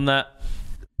 so on that,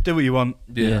 Do what you want.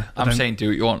 Yeah. Yeah. I'm saying do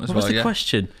what you want as what well, was the yeah.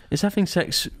 question? Is having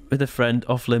sex with a friend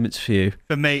off limits for you?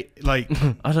 For me, like,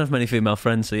 I don't have many female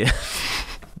friends, so yeah.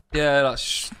 Yeah,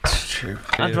 that's true.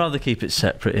 I'd rather keep it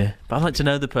separate, yeah. But I'd like to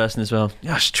know the person as well.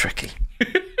 Yeah, it's tricky.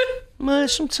 Well,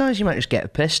 sometimes you might just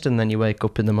get pissed and then you wake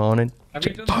up in the morning. Have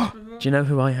you done this before? Do you know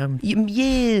who I am?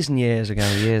 Years and years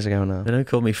ago now. They don't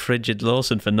call me Frigid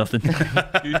Lawson for nothing.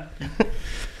 thank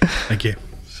you.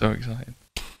 So exciting.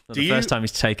 Not Do the you- first time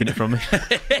he's taken it from me.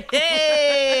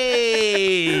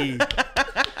 Hey!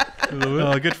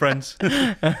 Oh, good friends.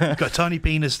 Got a tiny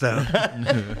penis, though.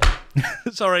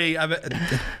 Sorry, You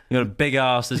got a big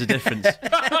arse, there's a difference.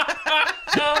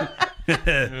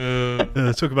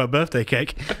 talk about birthday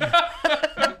cake.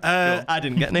 I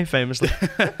didn't get any, famously.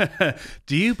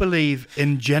 Do you believe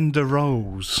in gender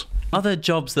roles? Are there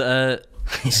jobs that are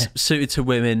suited to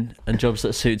women and jobs that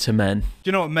are suited to men? Do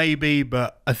you know what? Maybe,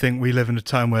 but I think we live in a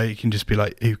time where you can just be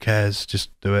like, who cares? Just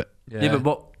do it. Yeah, but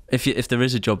what if there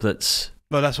is a job that's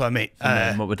Well, that's what I mean. for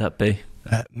men, what would that be?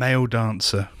 Male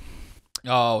dancer.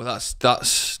 Oh,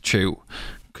 that's true.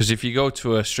 Because if you go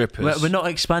to a stripper's... We're not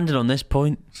expanding on this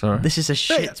point. Sorry. This is a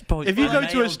shit point. If you for go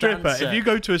to male a stripper, dancer. if you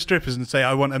go to a strippers and say,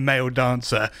 I want a male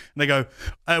dancer, and they go,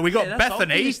 we got Yeah, that's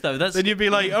Bethany, obvious, though. That's- then you'd be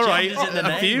like, all right, gender's in the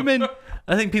I'm name. fuming.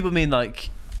 I think people mean like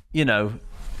you know,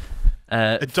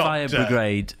 fire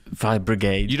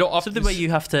brigade. You don't often something where you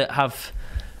have to have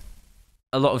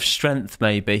a lot of strength,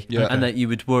 maybe, and that you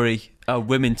would worry. Oh,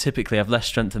 women typically have less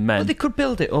strength than men. Well, they could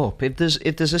build it up. If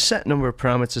there's a set number of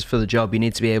parameters for the job, you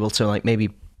need to be able to like maybe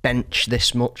bench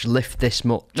this much, lift this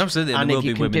much. Absolutely, and there if will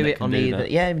you be can women do that it can on do either, that.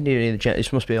 yeah, even do either,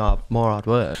 it must be more hard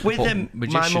work. With my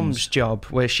magicians- mum's job,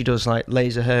 where she does like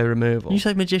laser hair removal. You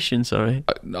say magician, sorry.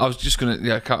 I was just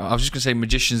gonna say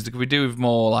magicians. Could we do with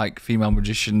more like female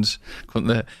magicians? Couldn't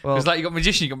there? Because like you got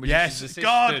magician, you got magician's Yes, assistant.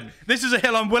 God, this is a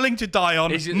hill I'm willing to die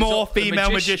on. More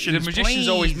female magicians, The magician's please.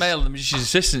 always male. And the magician's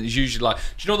assistant is usually like, do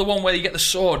you know the one where you get the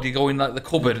sword? You go in like the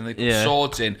cupboard and they put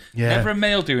swords in. Yeah. Never a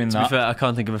male doing To be that. fair, I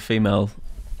can't think of a female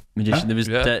magician. There was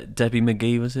Debbie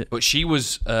McGee, was it? But she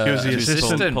was the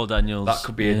assistant. Paul Daniels. That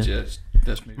could be that's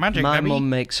me. Magic, My baby. mum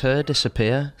makes her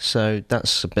disappear, so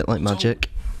that's a bit like magic.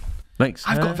 Makes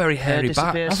I've got very Hair hairy back.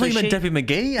 disappear. I thought you meant Debbie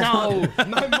McGee. No,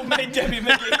 my mum made Debbie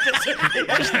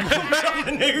McGee.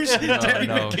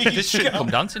 No. This Strictly Come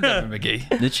Dancing, Debbie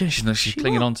McGee. Did she? She's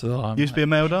clinging on to the arm. Used to be a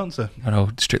male dancer. I know,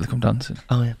 Strictly Come Dancing.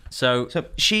 Oh yeah. So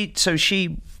So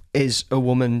she is a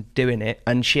woman doing it,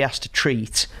 and she has to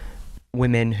treat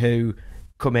women who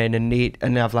come in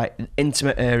and have like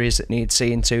intimate areas that need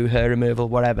seeing to, hair removal,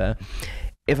 whatever.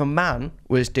 If a man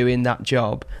was doing that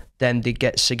job, then they'd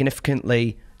get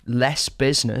significantly less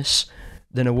business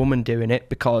than a woman doing it,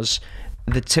 because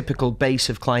the typical base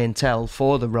of clientele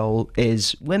for the role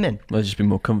is women. they'll just be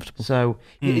more comfortable. So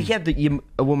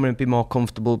a woman would be more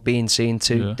comfortable being seen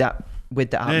to that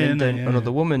with that happening than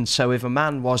another woman. So if a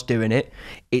man was doing it,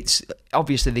 it's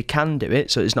obviously they can do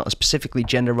it, so it's not a specifically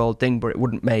gender role thing, but it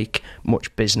wouldn't make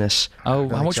much business. Oh,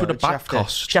 how much So would a she'd back have to-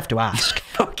 cost? She'd have to ask.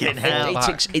 Fucking hell.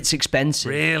 It's expensive.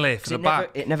 Really? For the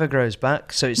back? It never grows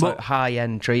back, so it's like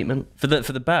high-end treatment. For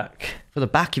the back. For the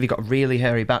back, if you've got a really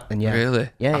hairy back, then yeah. Really?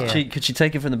 Yeah. Could she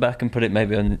take it from the back and put it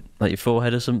maybe on like your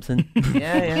forehead or something?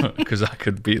 Yeah. Because that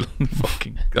could be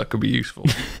that could be useful.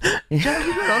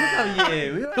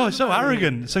 God, so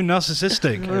arrogant, so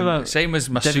narcissistic. Same as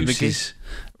masseuses.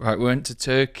 Right, we went to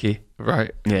Turkey.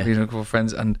 Right, Yeah. me and a couple of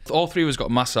friends, and all three of us got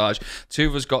a massage. Two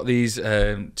of us got these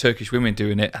Turkish women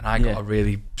doing it, and I got a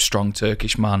really strong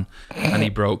Turkish man, and he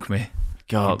broke me.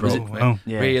 God, He was broke it? me. Wow.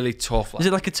 Yeah. Really tough. Is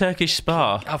it like a Turkish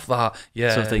spa? Have that,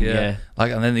 yeah, Sort of thing, yeah.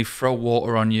 Like, and then they throw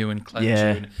water on you and cleanse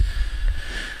Yeah. you. And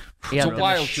He had a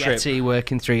wild trip. machete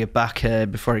working through your back hair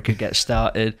before it could get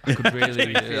started. I could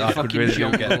really, I could Fucking really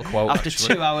jungle. get a quote. After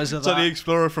actually. 2 hours of So the that,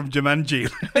 explorer from Jumanji.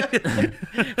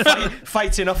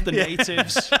 fighting off the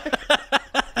natives.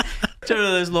 Do you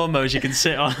know those lawnmowers you can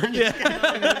sit on?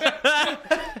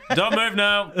 Don't move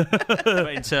now.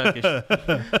 But in Turkish.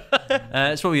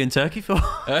 That's what were you in Turkey for?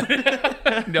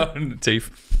 No, in the teeth.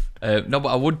 No, but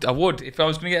I would. If I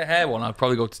was going to get a hair one, I'd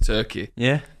probably go to Turkey.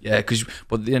 Yeah. Yeah,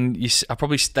 but then I'd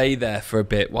probably stay there for a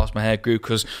bit whilst my hair grew,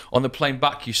 because on the plane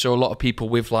back, you saw a lot of people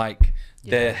with like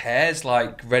their hair's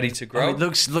like ready to grow. Oh, it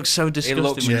looks so It disgusting.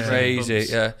 looks with the crazy,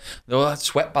 bumps. yeah. They all had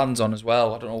sweatbands on as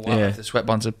well. I don't know why, Yeah. if the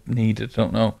sweatbands are needed, I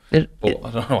don't know. It- But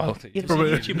I don't know why. Yeah,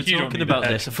 YouTuber talking about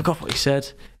this. I forgot what he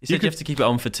said. He said you have to keep it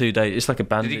on for 2 days. It's like a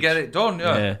bandage. Did he get it done?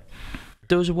 Yeah.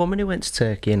 There was a woman who went to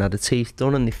Turkey and had her teeth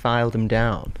done, and they filed them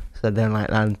down. So then, like,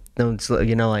 like no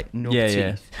Yeah, teeth.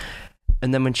 yeah.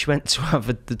 And then when she went to have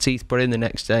the teeth put in the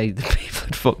next day, the people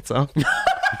had fucked off.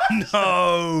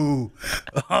 No.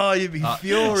 Oh, you'd be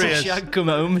furious. She hadn't come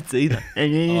home with teeth.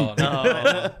 Oh,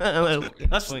 no.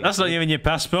 That's not you in your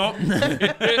passport.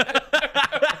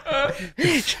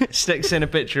 Sticks in a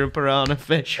picture of piranha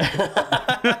fish.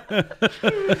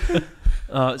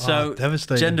 So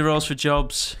devastating. gender roles for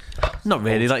jobs, not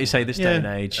really. Like you say, this day and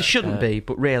age, It shouldn't be,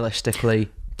 but realistically,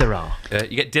 there are.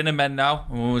 You get dinner men now.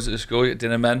 When I was at school, you get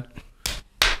dinner men.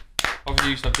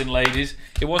 Obviously, used to have dinner ladies.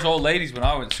 It was all ladies when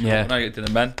I went to school. Yeah. Now you get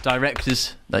dinner men.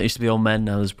 Directors that used to be all men,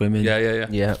 now there's women. Yeah.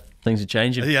 Yeah. Things are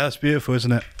changing. Yeah, that's beautiful,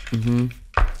 isn't it?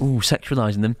 Ooh,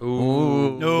 sexualising them.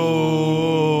 Ooh.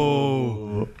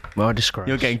 No. More disgrace.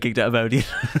 You're getting kicked out of Odeon.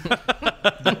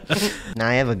 Now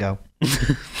I ever go.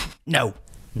 No.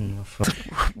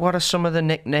 What are some of the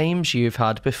nicknames you've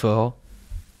had before?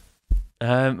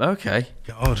 Okay.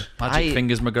 God. Magic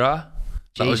Fingers McGrath.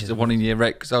 That was Jesus. the one in year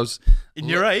 8, because I was In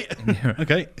your 8?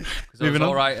 Okay. I was Moving on.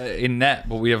 all right in net,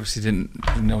 but we obviously didn't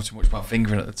know too much about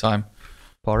fingering at the time.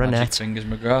 Pour a Magic net. Fingers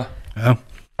McGrath. Oh.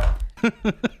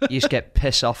 You used to get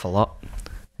piss off a lot.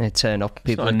 And I'd turn up,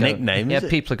 people not a would go, nickname, yeah, is it?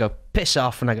 people would go, piss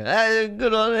off, and I go, hey,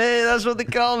 good on, hey, that's what they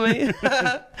call me.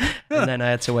 And then I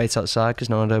had to wait outside because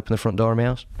no one would open the front door of my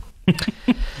house.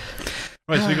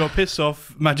 Right, so we got piss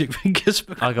off, magic fingers.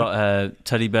 I got a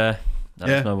teddy bear. That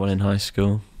Yeah. was my one in high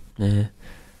school. Yeah.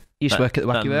 You used to work at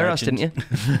the that Wacky Warehouse, didn't you?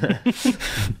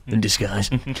 In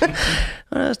disguise.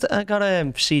 I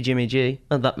got see Jimmy G.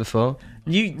 Had that before.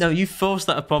 You forced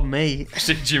that upon me.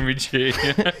 Jimmy G.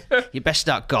 You best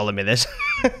start calling me this,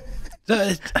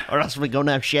 or else we're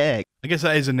gonna have shake. I guess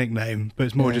that is a nickname, but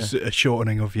it's more just a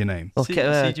shortening of your name.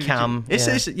 Okay, Cam. It's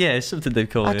something they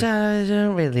call I you.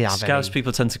 don't really have Scouse any.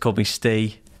 people tend to call me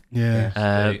Steve. Yeah.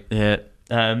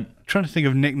 Trying to think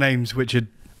of nicknames which are...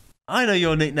 I know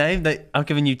your nickname. I've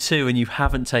given you 2 and you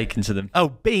haven't taken to them. Oh,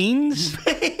 Beans.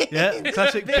 Yeah,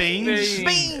 classic Beans.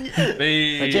 Beans.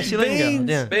 Beans. Jesse Lingard.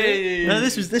 Yeah. Beans. No,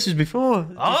 this was before.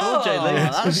 Before Jay Lee.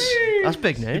 That's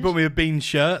big news. You bought me a Beans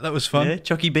shirt. That was fun. Yeah,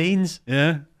 Chucky Beans.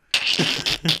 Yeah.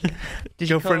 Did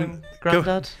you call him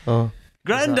Grandad? Oh.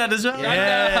 Grandad as well.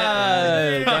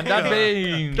 Yeah. Grandad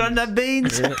Beans. Grandad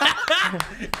Beans.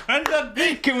 Grandad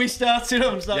Beans. Can we start it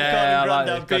up? Start Yeah, calling I like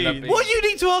Grandad this, Grandad Beans. Beans. What, you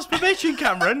need to ask permission,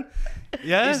 Cameron?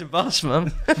 Yeah. He's a boss,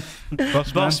 man.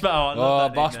 Boss Boss man. I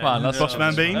love that Boss nickname. man. That's Boss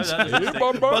man Beans.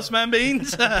 Boss man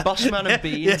Beans. Bossman and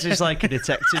Beans is like a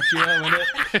detective duo, isn't it?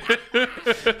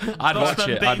 I'd watch Boss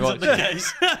man it. I'd Beans on watch the it.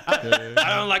 case.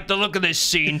 I don't like the look of this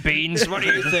scene, Beans. What do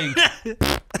you think?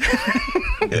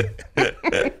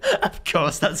 Of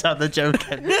course, that's how the joke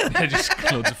ends. They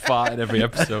just loads of fart in every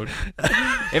episode.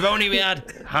 If only we had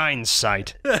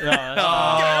hindsight.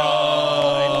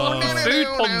 Food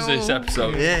puns this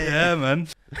episode. Yeah, man.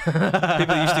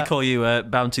 People used to call you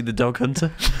Bounty the Dog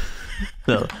Hunter.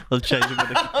 They'll change it with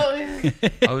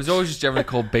the... I was always just generally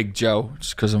called Big Joe,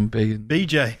 just because I'm big.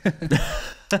 BJ.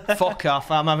 Fuck off,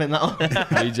 I'm having that on.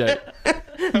 BJ.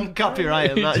 I'm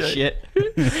copyrighting that shit.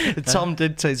 Tom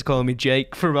did say to call me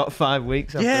Jake for about 5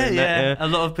 weeks after Yeah, we met, yeah. A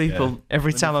lot of people.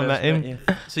 Every when time they I first met him. you.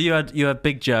 So you had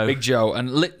Big Joe, Big Joe.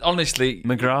 And honestly,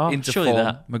 McGrath? into Surely form,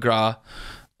 that. McGrath.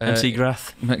 MC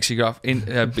Grath. MC Graff.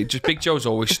 Just Big Joe's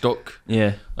always stuck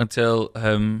Yeah. until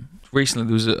recently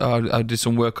there was I did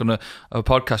some work on a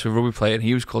podcast with Rugby Player and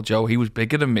he was called Joe. He was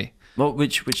bigger than me. What?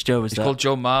 Which Joe was He's that? called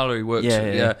Joe Marler. He works. Yeah,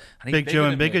 And yeah. he's Big Joe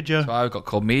and than Bigger me. Joe. So I got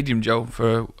called Medium Joe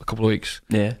for a couple of weeks.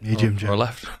 Yeah. Medium Before I Joe.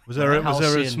 left. Was there a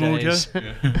Halcyon small Joe? days. Was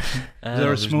there a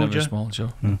There's small never Joe? a small Joe.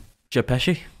 Joe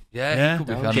Pesci. Yeah, Yeah. he could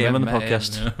be. Okay, I've him on the never met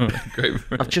podcast. him. Great.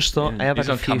 I've just thought I have He's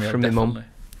had a on few Cameo, from my mum.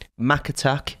 definitely. Mac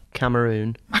Attack,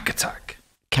 Cameroon, Mac Attack.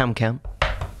 Cam,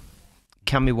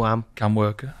 Cammy Wham, Cam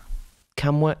Worker.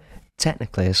 Camwork.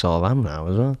 Technically, it's all I'm now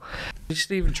as well.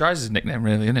 Stephen tries his nickname,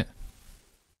 really, isn't it?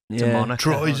 It's a Yeah. moniker.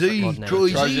 Troy Z. Mod name.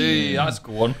 Troy Tries Z. he. That's a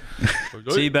good one.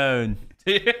 T-Bone.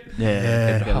 Yeah.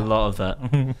 Yeah. Get a lot of that.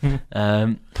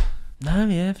 No,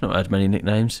 yeah, I've not had many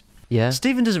nicknames. Yeah.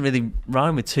 Stephen doesn't really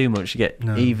rhyme with too much. You get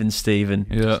No. Even Stephen.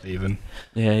 Yeah. Stephen.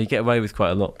 Yeah, you get away with quite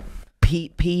a lot.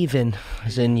 Peeving,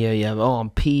 as in oh, I'm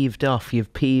peeved off.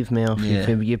 You've peeved me off. Yeah.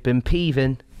 You've been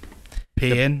peeving.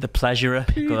 Peeing. The Pleasurer.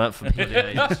 Got that from bloody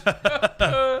ages.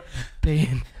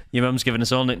 Peeing. Your mum's given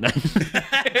us all nicknames.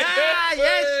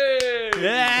 Yes.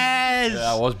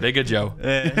 Yeah, I was Bigger Joe.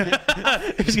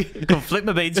 Come flip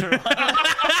my beans for a while.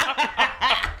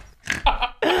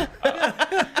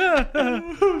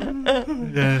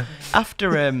 Yeah.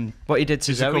 After what you did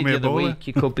to Just call Zoe me the a other baller. week,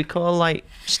 you could be called like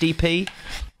Steve P,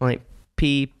 like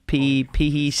P Steve.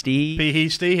 Peehee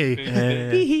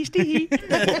Steehee. P Steve.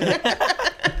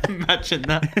 Imagine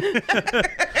that.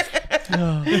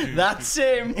 That's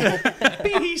him.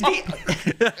 P Steve.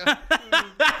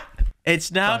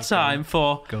 It's now time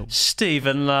for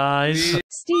Stephen Lies.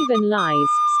 Stephen lies.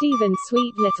 Stephen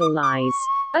sweet little lies.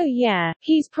 Oh yeah,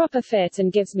 he's proper fit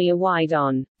and gives me a wide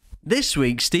on. This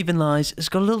week, Stephen Lies has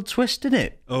got a little twist in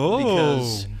it. Oh.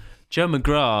 Because Joe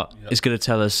McGrath is going to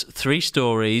tell us 3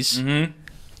 stories. Mm-hmm.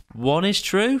 One is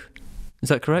true. Is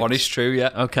that correct? One is true, yeah.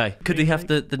 Okay. Could we have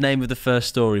the name of the first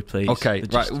story, please? Okay,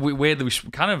 The right. gist. Weirdly, we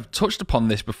kind of touched upon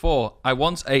this before. I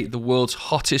once ate the world's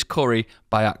hottest curry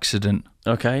by accident.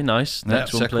 Okay, nice.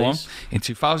 Next one, Second please. In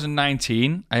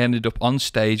 2019, I ended up on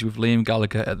stage with Liam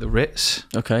Gallagher at the Ritz,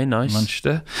 Okay, nice.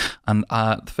 Manchester. And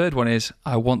the third one is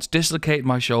I once dislocated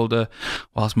my shoulder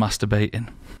whilst masturbating.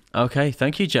 Okay,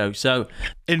 thank you, Joe. So, I went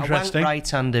Interesting.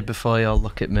 right-handed before you all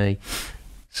look at me,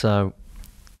 so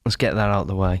let's get that out of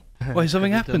the way. Wait,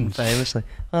 something I've done happened. famously.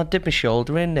 I did my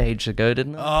shoulder in ages ago,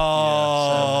 didn't I?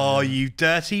 Oh, you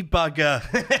dirty bugger.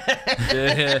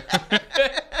 Yeah.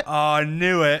 Oh, I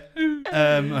knew it.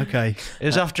 Okay. It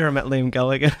was after I met Liam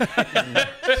Gallagher.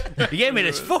 You gave me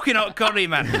this fucking hot curry,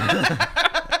 man.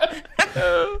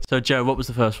 so Joe, what was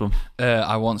the first one?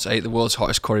 I once ate the world's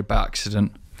hottest curry by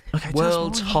accident. Okay,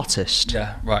 World's hottest.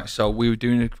 Yeah, right. So we were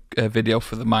doing a video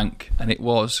for the Mank, and it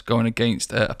was going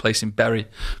against a place in Bury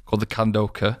called the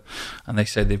Candoka, and they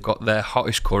said they've got their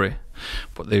hottest curry,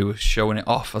 but they were showing it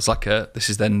off as like this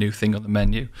is their new thing on the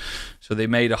menu. So they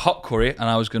made a hot curry, and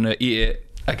I was going to eat it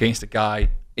against a guy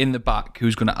in the back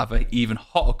who's going to have an even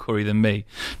hotter curry than me,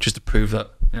 just to prove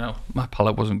that, my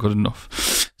palate wasn't good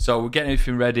enough. So we're getting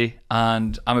everything ready,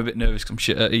 and I'm a bit nervous because I'm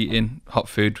shit at eating hot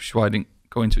food, which is why I didn't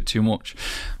go into it too much.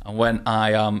 And when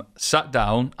I sat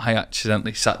down, I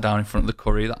accidentally sat down in front of the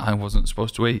curry that I wasn't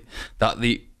supposed to eat, that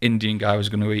the Indian guy was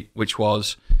going to eat, which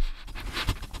was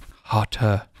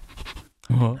hotter.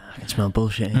 I can smell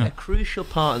bullshit. A crucial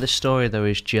part of the story, though,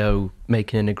 is Joe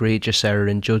making an egregious error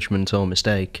in judgment or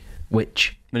mistake,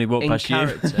 which When he walked in past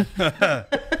character.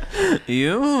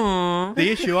 you. The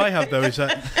issue I have, though, is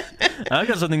that I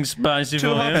got something spicy Too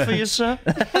for hot you. for you, sir?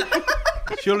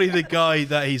 surely the guy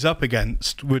that he's up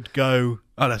against would go,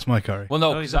 oh, that's my curry. Well,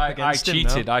 no, Oh, because he's up I against him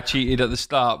cheated. now. I cheated at the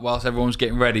start whilst everyone was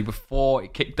getting ready. Before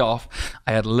it kicked off,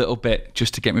 I had a little bit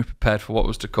just to get me prepared for what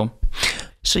was to come.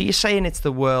 So you're saying it's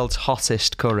the world's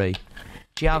hottest curry?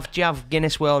 Do you have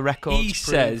Guinness World Records? He proof?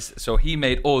 says, so he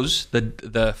made us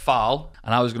the fowl,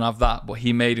 and I was going to have that, but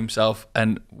he made himself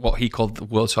and what he called the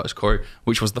world's hottest curry,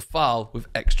 which was the fowl with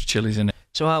extra chilies in it.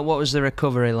 So what was the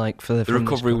recovery like for the? The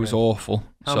recovery was awful.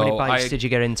 How so many bites did you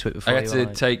get into it before I had you to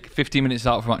lied? take 15 minutes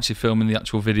out from actually filming the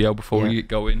actual video before we get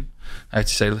going. I had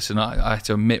to say, listen, I had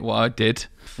to admit what I did.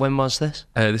 When was this?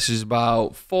 This is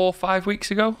about 4 or 5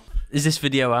 weeks ago. Is this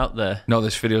video out there? No,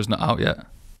 this video's not out yet.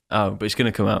 Oh, but it's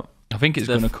going to come out. I think it's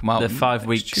going to come out the 5 next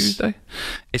weeks Tuesday.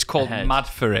 It's called ahead. Mad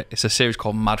for It. It's a series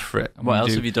called Mad for It. What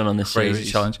else have you done on this crazy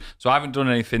series? challenge? So I haven't done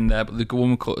anything there, but the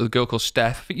girl called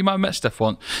Steph. I think you might have met Steph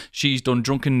once. She's done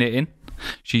drunken knitting.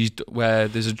 Where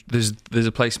there's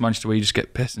a place in Manchester where you just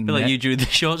get pissed and I feel like knit. you drew the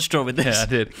short straw with this. Yeah, I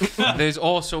did. There's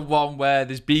also one where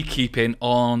there's beekeeping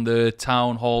on the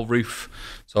town hall roof.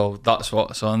 So that's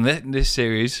what. So on this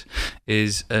series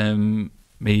is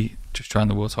me just trying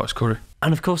the world's hottest curry.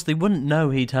 And of course, they wouldn't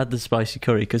know he'd had the spicy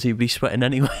curry because he'd be sweating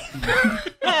anyway.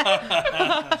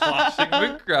 Classic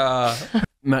McGrath.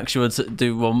 Max, you would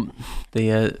do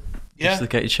the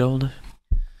dislocated shoulder.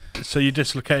 So you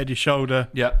dislocated your shoulder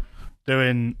Yeah.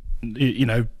 doing,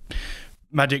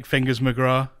 magic fingers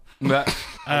McGrath. Yeah.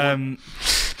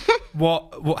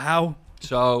 How?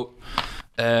 So,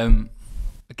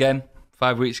 again,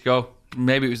 5 weeks ago,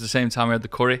 maybe it was the same time I had the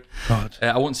curry. God.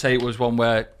 I wouldn't say it was one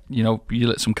where, you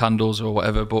lit some candles or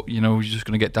whatever, but, you're just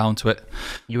going to get down to it.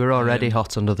 You were already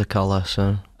hot under the collar,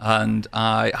 so. And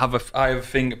I have a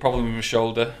problem with my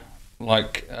shoulder.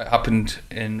 Like it happened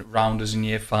in rounders in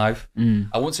year 5.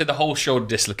 I wouldn't say the whole shoulder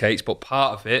dislocates, but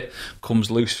part of it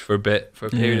comes loose for a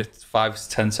period of 5 to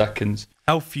 10 seconds.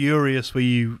 How furious were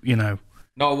you, No,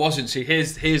 I wasn't. See,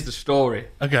 here's the story.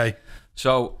 Okay.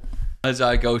 So, as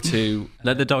I go to...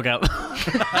 Let the dog out.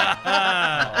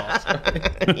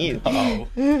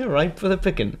 Right for the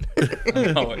picking.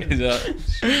 No,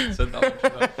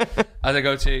 as I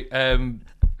go to,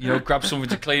 grab something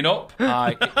to clean up,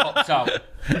 it pops out.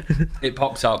 It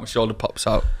pops out. My shoulder pops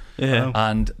out. Yeah.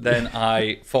 And then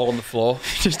I fall on the floor.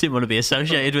 Just didn't want to be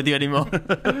associated with you anymore. And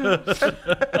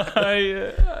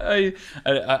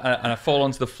I fall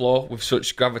onto the floor with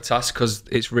such gravitas because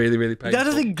it's really, really painful. I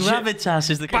don't think gravitas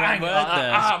is the correct Bang! word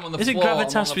there. I'm on the Is it floor, I'm on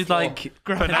gravitas the with floor. like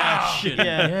panache?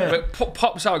 Yeah. But it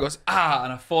pops out, it goes,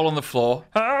 and I fall on the floor.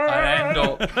 And I end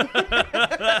up...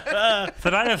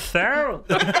 But I have fell.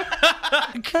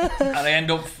 And I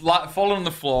end up falling on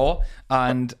the floor,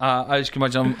 and as you can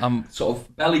imagine, I'm sort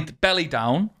of belly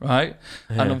down, right?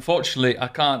 Yeah. And unfortunately, I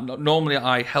can't. Normally,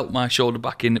 I help my shoulder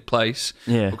back in place.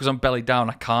 Yeah. Because I'm belly down,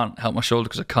 I can't help my shoulder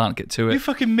because I can't get to You it.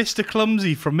 fucking Mr.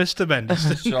 Clumsy from Mr.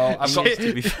 Bendis. So I've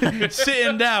got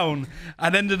Sitting down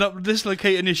and ended up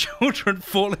dislocating your shoulder and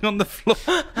falling on the floor.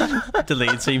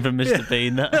 deleted scene from Mr.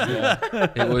 Bean.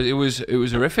 That. it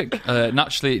was horrific.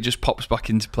 Naturally, it just pops back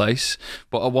into place.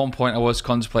 But at one point, I was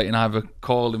contemplating either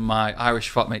calling my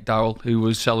Irish flatmate Darryl, who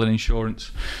was selling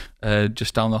insurance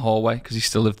just down the hallway because he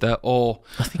still lived there, or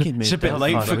I think he'd It's a bit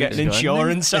late for getting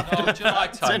insurance. July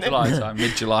time,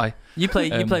 mid-July. You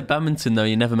play badminton though.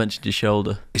 You never mentioned your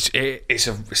shoulder. It's a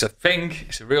thing.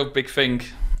 It's a real big thing.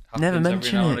 Never Happens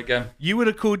mention every now it. and again. You would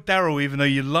have called Daryl even though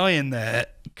you're lying there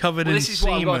covered in This is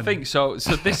what I've got to semen. think. So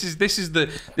this is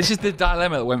the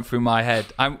dilemma that went through my head.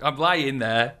 I'm lying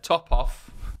there, top off.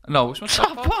 No, what's my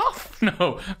top off?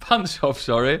 No, pants off.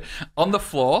 Sorry, on the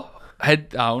floor, head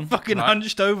down, Fucking right?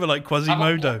 hunched over like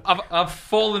Quasimodo. I've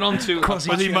fallen onto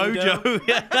Quasimodo.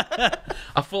 Yeah.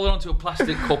 I've fallen onto a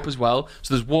plastic cup as well,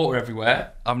 so there's water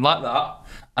everywhere. I'm like that,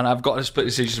 and I've got a split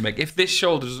decision to make. If this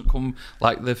shoulder doesn't come,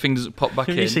 like the thing doesn't pop back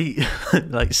You in, see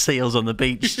like seals on the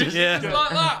beach. Just, just like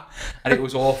that, and it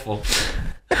was awful.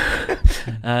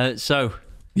 So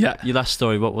Yeah. Your last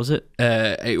story, what was it?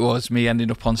 It was me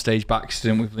ending up on stage by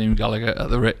accident with Liam Gallagher at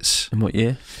the Ritz. In what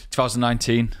year?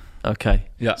 2019. Okay.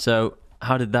 Yeah. So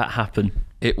how did that happen?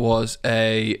 It was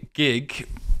a gig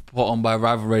put on by a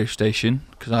rival radio station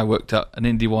because I worked at an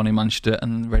indie one in Manchester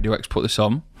and Radio X put this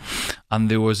on. And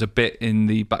there was a bit in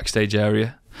the backstage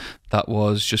area that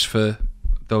was just for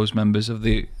those members of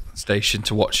the station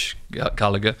to watch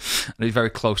Gallagher. And it was very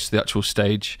close to the actual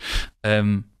stage.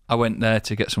 I went there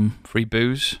to get some free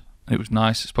booze. It was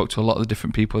nice. I spoke to a lot of the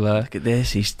different people there. Look at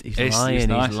this. He's lying.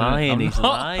 nice, He's lying. I'm He's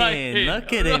not lying.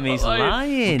 Look at him. He's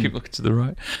lying. Keep looking to the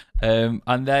right.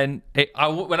 And then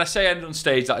when I say end on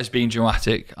stage, that is being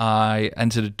dramatic. I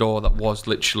entered a door that was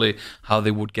literally how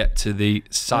they would get to the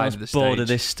side of the stage. Bored of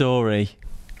this story.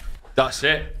 That's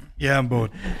it. Yeah, I'm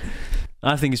bored.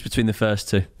 I think it's between the first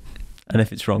two. And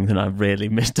if it's wrong, then I've really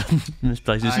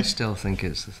misplaced I it. still think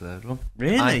it's the third one.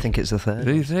 Really? I think it's the third. What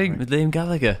do you think? With Liam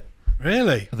Gallagher.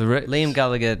 Really? The Ritz. Liam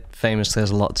Gallagher famously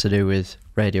has a lot to do with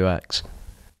Radio X.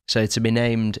 So to be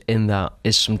named in that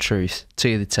is some truth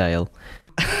to the tale.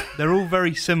 They're all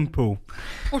very simple.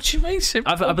 What do you mean,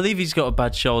 simple? I believe he's got a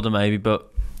bad shoulder, maybe, but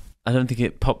I don't think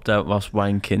it popped out whilst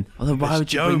wanking. Although, why It's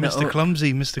would you Joe, bring that Mr. up?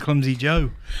 Mr. Clumsy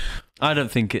Joe. I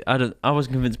don't think it. I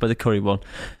wasn't convinced by the curry one.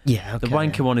 Yeah, okay. The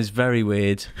wanker one is very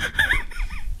weird.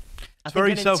 It's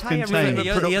very self-contained. He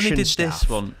only did this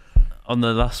one on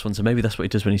the last one, so maybe that's what he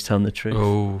does when he's telling the truth.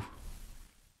 Oh.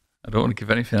 I don't want to give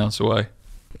anything else away.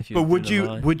 If But you're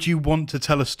gonna lie. would you want to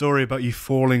tell a story about you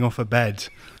falling off a bed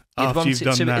after you've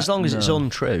done that? As long as it's No.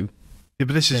 untrue. Yeah,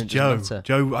 but this is Then it Joe. doesn't matter.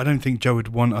 Joe, I don't think Joe would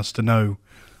want us to know.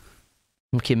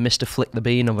 Okay, Mr. Flick the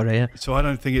Bean over here. So I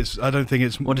don't think it's.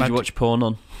 What did you watch porn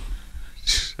on?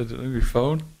 I don't know, your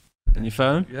phone? On your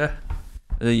phone? Yeah.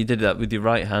 You did that with your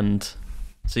right hand,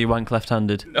 so you wank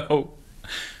left-handed. No.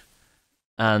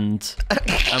 And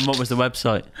what was the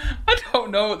website? I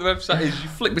don't know what the website is. You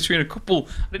flick between a couple.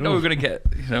 I didn't know we were going to get,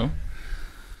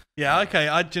 Yeah. Okay.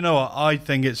 Do you know what? I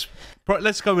think it's.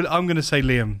 Let's go with. I'm going to say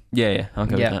Liam. Yeah, I'll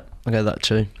go with that. I'll go that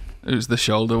too. It was the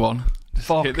shoulder one.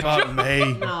 Fuck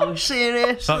me. No,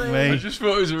 seriously. Fuck I me. just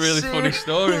thought it was a really funny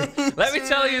story. Let me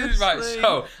tell you this, right?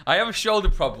 So, I have a shoulder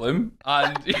problem,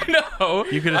 and You could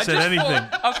have said anything.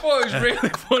 I thought it was really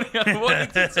funny. I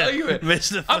wanted to tell you it.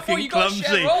 Mr. I thought fucking you got to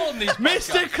Clumsy. share all on these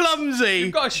Mr. podcasts. Clumsy.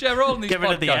 You've got to share all on these Get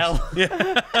rid of the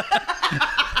podcasts. L.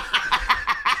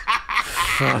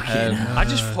 I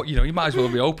just thought, you might as well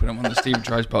be open. I'm on the Stephen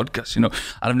Tries podcast, and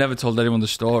I've never told anyone the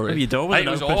story. Maybe your door It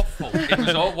wasn't was open. awful. It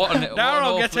was all, what an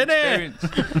Daryl, get awful in here.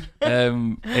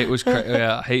 experience. It was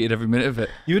yeah, I hated every minute of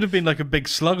it. You would have been like a big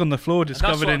slug on the floor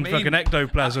discovered what I in mean. fucking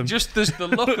ectoplasm. Just the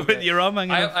look of With it. your arm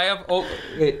hanging out. I have.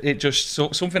 It just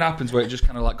something happens where it just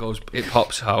kind of like goes. It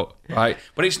pops out, right?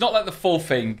 But it's not like the full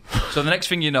thing. So the next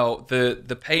thing you know,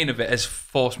 the pain of it has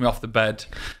forced me off the bed.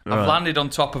 I've landed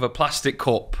on top of a plastic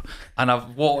cup, and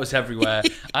I've water's everywhere.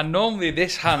 And normally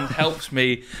this hand helps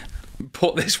me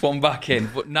put this one back in,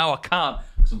 but now I can't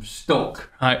because I'm stuck.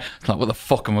 Right? It's like, what the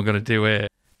fuck am I gonna do here?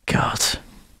 God.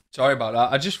 Sorry about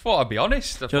that. I just thought I'd be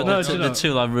honest. I Do you thought know,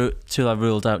 the two I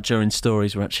ruled out during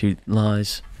stories were actually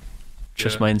lies.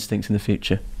 Trust my instincts in the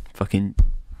future. Fucking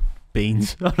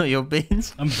beans. Oh no, you're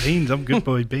beans. I'm Beans. I'm good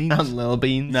boy Beans. And Little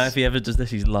Beans. No, if he ever does this,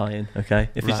 he's lying. Okay.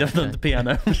 If he's Right, ever on the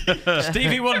piano,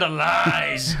 Stevie Wonder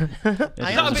lies.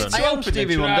 I am a bit too I am open.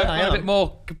 Stevie Should I Wonder, have I a am. bit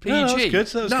more PG. No, that was good.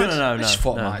 That was good. I just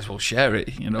thought I might as well share it.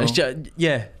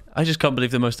 Yeah, I just can't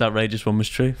believe the most outrageous one was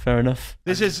true. Fair enough.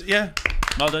 This is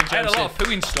Well done, I had a lot of Joseph.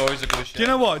 pooing stories I could have shared.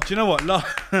 Do you know what?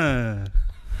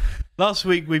 Last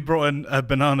week we brought in a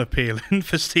banana peel in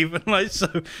for Stephen Light, so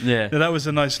Yeah. that was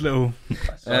a nice little.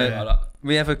 Sorry about that.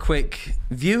 We have a quick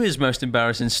viewer's most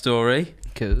embarrassing story.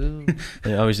 Cool.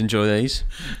 I always enjoy these.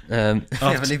 Do you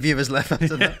have any viewers left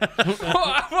after that?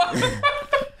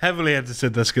 Heavily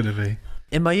edited, that's going to be.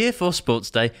 In my year 4 sports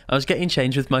day, I was getting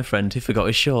changed with my friend who forgot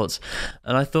his shorts,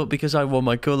 and I thought because I wore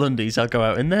my cool undies, I'll go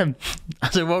out in them.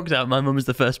 As I walked out, my mum was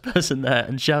the first person there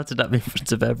and shouted at me in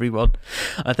front of everyone.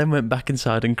 I then went back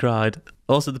inside and cried.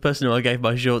 Also, the person who I gave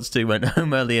my shorts to went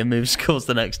home early and moved schools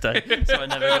the next day, so I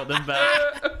never got them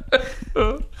back.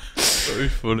 Very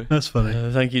funny. That's funny.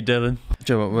 Thank you, Dylan.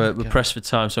 Do you know what, we're pressed for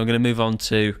time, so I'm going to move on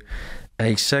to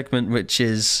a segment which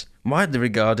is widely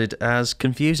regarded as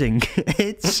confusing.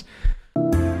 It's...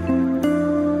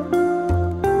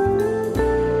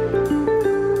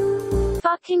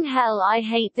 Fucking hell, I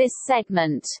hate this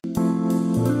segment.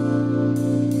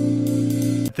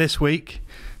 This week,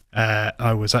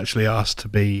 I was actually asked to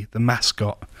be the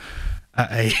mascot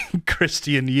at a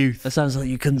Christian youth. That sounds like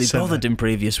you couldn't be Centre. bothered in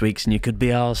previous weeks and you could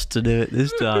be asked to do it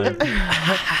this time.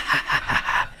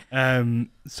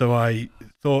 So I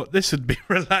thought this would be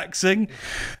relaxing.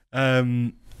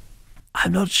 I'm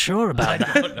not sure about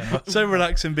that. So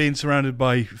relaxing being surrounded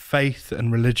by faith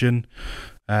and religion.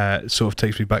 It sort of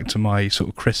takes me back to my sort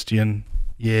of Christian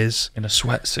years. In a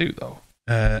sweatsuit, though.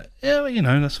 Yeah, well, you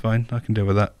know, that's fine. I can deal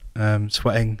with that.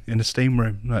 Sweating in a steam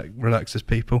room, that relaxes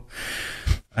people.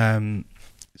 So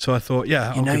I thought,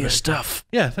 yeah. You know your stuff.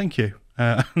 Yeah, thank you.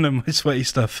 I know my sweaty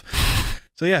stuff.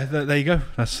 So yeah, there you go.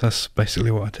 That's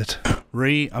basically what I did.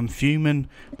 I'm fuming.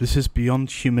 This is beyond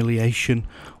humiliation.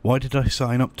 Why did I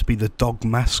sign up to be the dog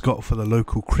mascot for the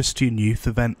local Christian youth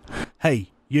event?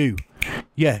 Hey, you.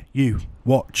 Yeah, you.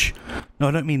 Watch. No,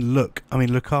 I don't mean look. I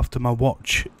mean look after my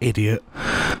watch, idiot.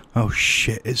 Oh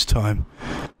shit, it's time.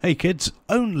 Hey kids,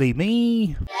 only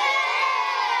me.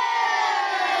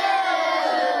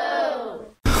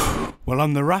 Well,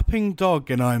 I'm the rapping dog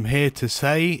and I'm here to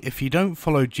say, if you don't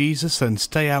follow Jesus, then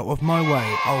stay out of my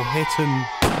way. I'll hit and...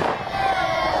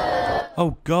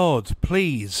 Oh God,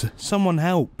 please, someone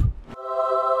help.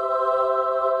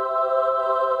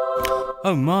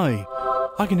 Oh my,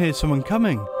 I can hear someone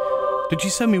coming. Did you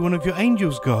send me one of your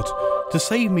angels, God, to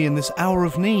save me in this hour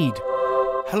of need?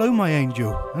 Hello, my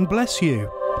angel, and bless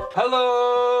you. Hello!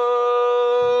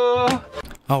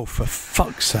 Oh, for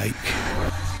fuck's sake.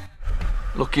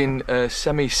 Looking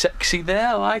semi-sexy there,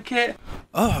 I like it.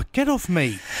 Oh, get off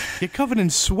me. You're covered in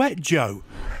sweat, Joe.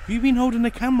 Have you been holding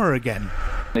the camera again?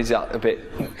 Is that a bit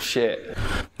shit?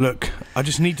 Look, I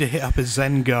just need to hit up a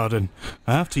Zen garden.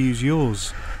 I have to use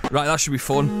yours. Right, that should be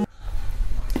fun.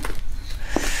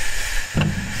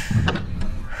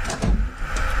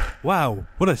 Wow,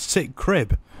 what a sick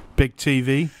crib. Big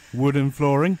TV, wooden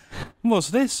flooring. What's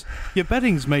this? Your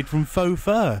bedding's made from faux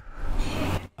fur.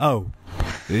 Oh,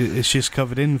 it's just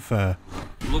covered in fur.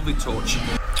 Lovely touch.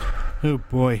 Oh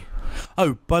boy.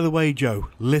 Oh, by the way, Joe,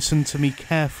 listen to me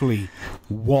carefully.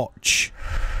 Watch.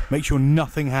 Make sure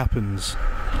nothing happens.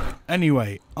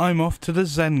 Anyway, I'm off to the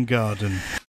Zen garden.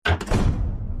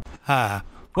 Ah,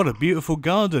 what a beautiful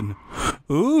garden.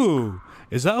 Ooh,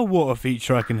 is that a water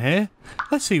feature I can hear?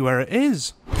 Let's see where it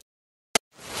is.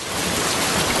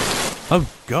 Oh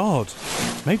God,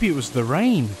 maybe it was the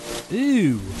rain.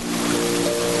 Ew.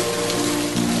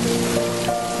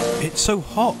 It's so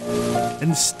hot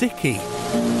and sticky.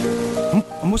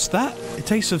 And what's that? It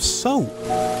tastes of salt.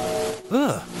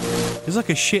 Ugh. It's like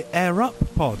a shit air up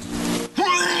pod.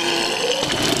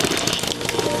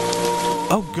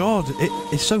 Oh God,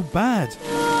 it's so bad.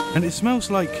 And it smells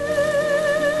like...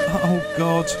 Oh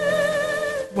God.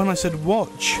 When I said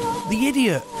watch, the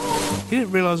idiot. He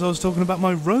didn't realise I was talking about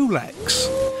my Rolex.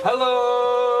 Hello!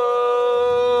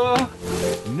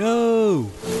 No.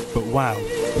 But wow,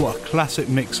 what a classic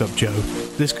mix-up, Joe.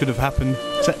 This could have happened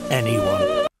to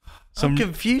anyone. I'm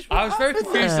confused. I was very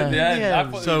confused at the end. Yeah. I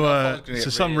thought So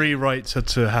some rewrites had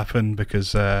to happen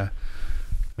because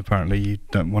apparently you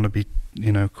don't want to be,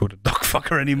 called a dog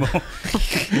fucker anymore.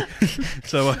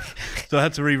 so I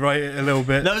had to rewrite it a little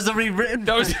bit. That was the rewritten.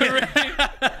 That was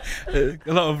the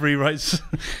A lot of rewrites.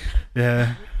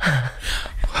 Yeah.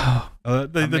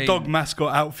 The dog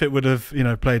mascot outfit would have,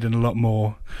 played in a lot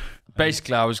more.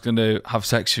 Basically, I was going to have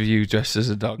sex with you dressed as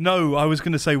a dog. No, I was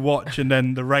going to say watch, and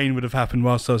then the rain would have happened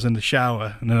whilst I was in the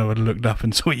shower, and then I would have looked up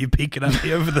and saw you peeking at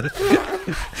me over the...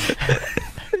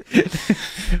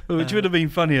 Which would have been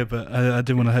funnier, but I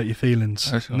didn't want to hurt your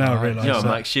feelings. Now I realise that.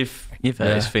 Max, you've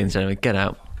hurt his feelings anyway. Get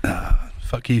out.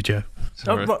 Fuck you, Joe.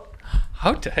 Sorry. Oh,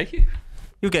 How dare you?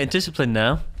 you're getting disciplined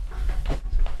now.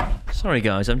 Sorry,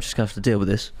 guys. I'm just going to have to deal with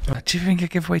this. Do you think I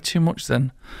give away too much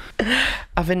then?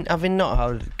 Having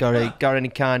not got any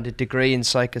kind of degree in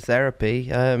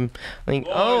psychotherapy, I think,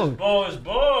 Boys.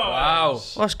 Wow.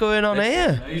 what's going on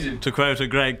here? Amazing. To quote a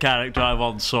great character I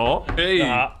once saw. Hey.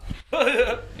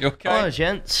 You okay? Hello,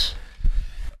 gents.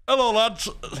 Hello, lads.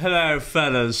 Hello,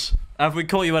 fellas. Have we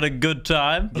caught you at a good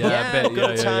time? Yeah, I bet.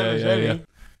 good time as any.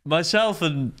 Myself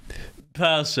and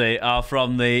Percy are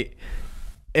from the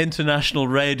International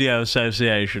Radio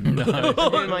Association.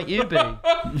 Who might you be? Might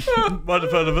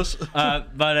have heard of us.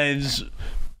 My name's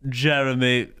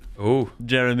Jeremy. Oh.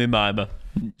 Jeremy Mimer.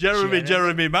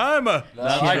 Jeremy Mimer.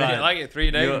 I like it.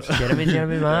 3 names.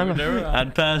 Jeremy Mama.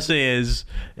 And Percy is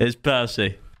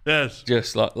Percy. Yes.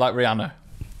 Just like Rihanna.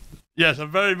 Yes,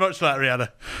 I'm very much like Rihanna.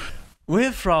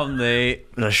 We're from the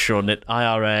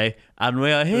IRA, and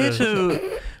we are here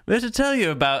to tell you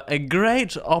about a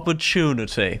great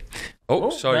opportunity. Oh,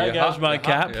 sorry. There goes my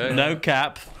cap. No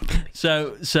cap.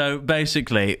 So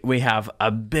basically, we have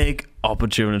a big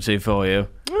opportunity for you.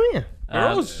 Oh yeah.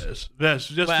 Yes,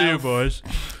 just for you boys.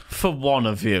 For one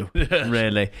of you,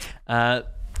 really. The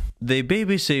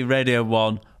BBC Radio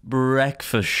 1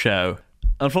 breakfast show.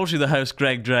 unfortunately, the host,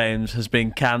 Greg James, has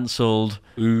been cancelled.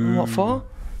 What for?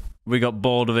 We got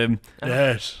bored of him.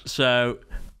 Yes. So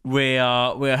we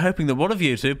are hoping that one of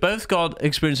you two both got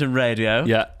experience in radio.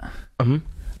 Yeah.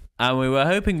 And we were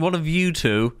hoping one of you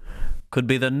two could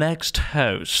be the next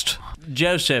host.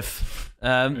 Joseph,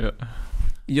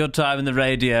 your time in the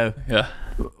radio. Yeah.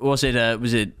 Was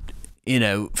it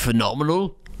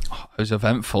phenomenal? It was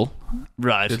eventful.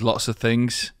 Right. Did lots of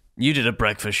things. You did a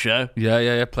breakfast show.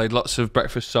 Yeah. Played lots of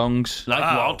breakfast songs. Like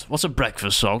what? What's a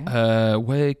breakfast song?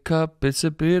 Wake up, it's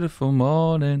a beautiful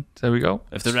morning. There we go.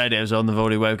 If the radio's on, they've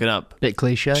already woken up. Bit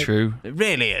cliche. True. It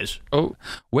really is. Oh,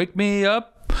 wake me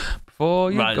up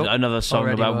before you Right, go. another song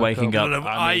Already about woke waking up. Well,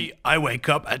 I wake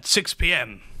up at 6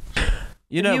 p.m.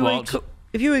 You know what?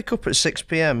 If you wake up at 6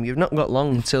 p.m, you've not got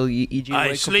long until you do I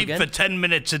wake sleep up for again. 10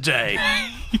 minutes a day.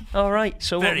 All right.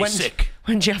 So Very sick.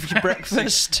 when do you have your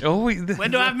breakfast? Oh, When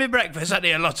do I have my breakfast? At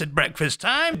the allotted breakfast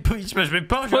time? You're supposed to be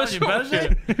posh, aren't you,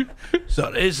 Percy?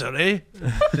 Sorry.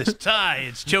 This tie,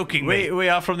 it's choking me. We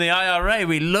are from the IRA.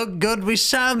 We look good, we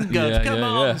sound good. Yeah, Come yeah,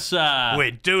 on, yeah. sir.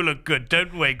 We do look good,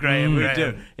 don't we, Graham? We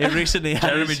do. It recently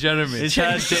had Jeremy. His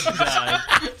hair dip died.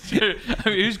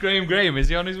 Who's Graham? Is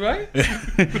he on his way?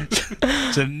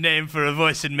 It's a name for a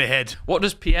voice in my head. What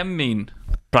does PM mean?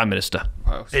 Prime Minister.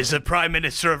 It's the Prime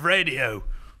Minister of Radio.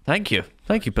 Thank you,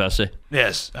 Percy.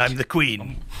 Yes, I'm the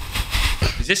Queen.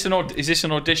 Is this an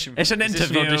audition? It's an Is this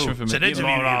interview. audition for me? It's an interview,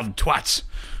 moron. you twats.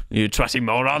 You twatty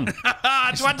moron.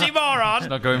 20 moron.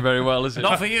 Not going very well, is it?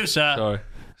 Not for you, sir.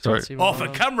 Sorry. Or for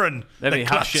Cameron. Maybe the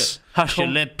hush your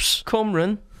lips.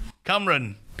 Cameron.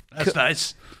 Cameron. That's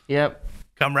nice. Yep.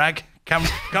 Camrag.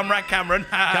 Camrag Cameron.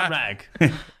 Camrag.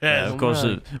 Yes. Of course,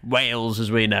 Wales as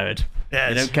we know it. Yes.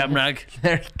 You know Camrag?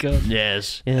 Very good.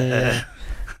 Yes. Yeah.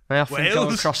 I often go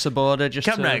Wales? across the border just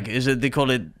Camrag, is it? They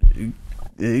call it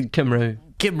Cymru.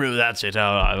 Kimru, that's it.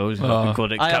 I always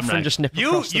called it I often Camrag. just nip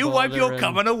across the You border. wipe your and-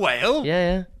 cum on a whale?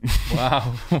 Yeah.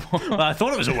 Wow. Well, I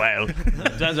thought it was a whale.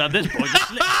 Turns out at this point,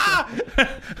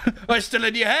 it's It's still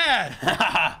in your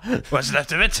hair. What's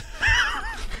left of it?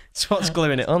 It's what's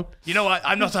gluing it on. You know what?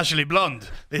 I'm not actually blonde.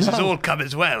 This is all cum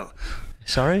as well.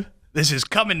 Sorry. This is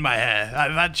cum in my hair.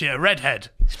 I'm actually a redhead.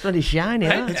 It's bloody shiny.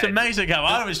 That. It's amazing how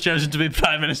I was chosen to be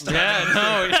Prime Minister.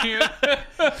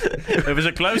 It was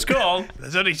a close call.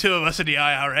 There's only two of us in the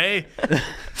IRA.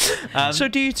 So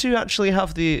do you two actually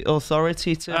have the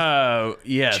authority to... Oh,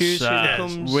 yes. Choose who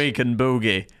comes. We can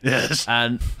boogie. Yes.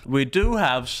 And we do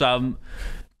have some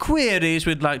queries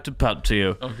we'd like to put to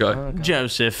you. Okay.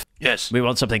 Joseph, Yes. we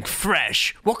want something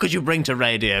fresh. What could you bring to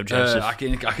radio, Joseph? I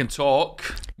can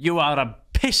talk. You are a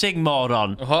pissing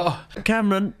moron. Oh,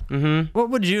 Cameron, what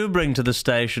would you bring to the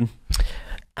station?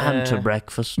 And to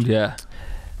breakfast? yeah.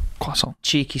 Croissant.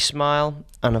 cheeky smile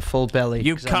and a full belly.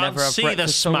 You 'cause I can't never have see the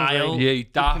breakfast smile. hungry. Yeah, you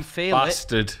daft can feel it.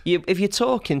 bastard. If you're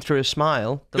talking through a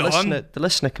smile, the Go on.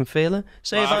 listener can feel it.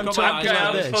 Say if I'm talking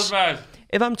like this,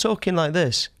 if I'm talking like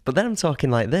this, but then I'm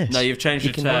talking like this. No, you've changed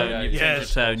your can tone. hear You've Yes.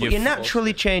 changed your tone. But you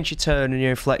naturally change your tone and your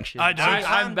inflection. I do.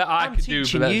 I could do a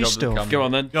teaching better you job than stuff. Cameron. Go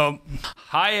on then. Go.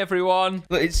 Hi everyone.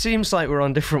 Look, it seems like we're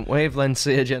on different wavelengths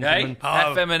here, Hey, gentlemen.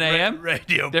 FM and AM.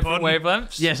 Radio Different pun.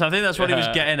 wavelengths. Yes, I think that's what he was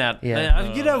getting at.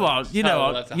 Yeah. You know what? You know Oh,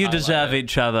 what? that's a You highlight, deserve yeah.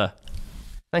 each other.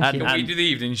 Thank and- you. Can we do the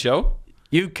evening show?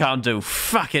 You can't do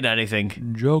fucking anything.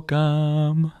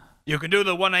 Jokam. You can do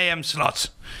the 1 a.m. slot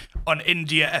on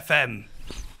India FM.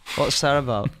 What's that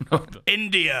about?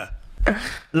 India.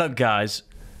 Look, guys,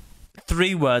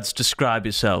 3 words describe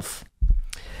yourself.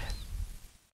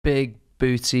 Big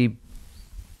booty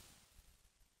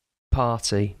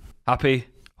party. Happy,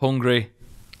 hungry,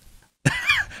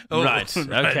 Oh, Right,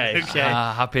 okay.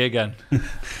 happy again.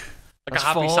 Like a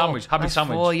happy sandwich. Happy That's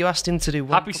sandwich. 4. You asked him to do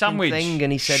one Happy fucking sandwich. thing,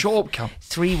 and he said Shut up, Cam.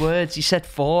 3 words. He said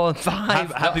 4 and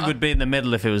 5. Happy would be in the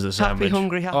middle if it was the Happy, sandwich.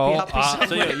 hungry, happy, Oh, happy.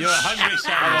 So you're a hungry I'm a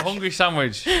sandwich. hungry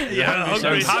sandwich. Yeah,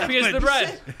 hungry Happy as the sandwich.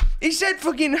 bread. He said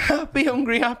fucking happy,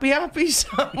 hungry, happy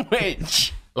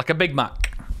sandwich. Like a Big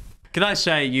Mac. Can I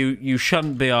say you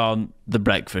shouldn't be on the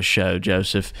breakfast show,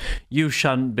 Joseph? You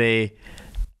shouldn't be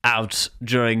out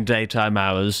during daytime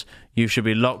hours. You should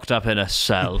be locked up in a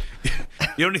cell.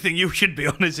 The only thing you should be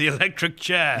on is the electric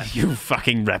chair. You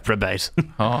fucking reprobate.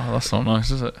 Oh, that's not nice,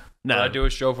 is it? No. Will I do a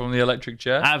show from the electric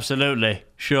chair? Absolutely.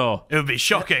 Sure. It would be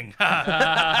shocking.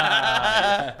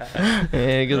 Yeah,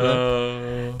 good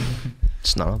luck.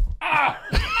 It's not.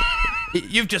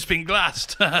 You've just been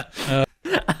glassed.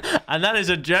 And that is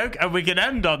a joke, and we can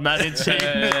end on that, it seems.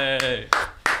 Hey.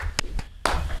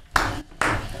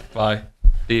 Bye.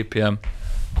 See you PM.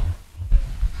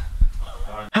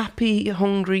 Happy,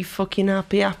 hungry, fucking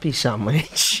happy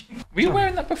sandwich. Were you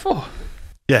wearing that before?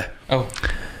 Yeah. Oh.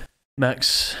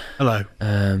 Max, Hello.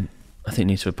 I think you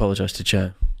need to apologise to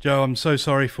Joe. Joe, I'm so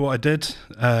sorry for what I did.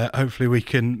 Hopefully we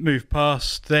can move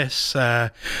past this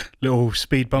little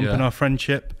speed bump in our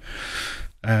friendship.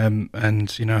 And,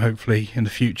 hopefully in the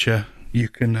future you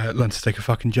can learn to take a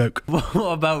fucking joke. What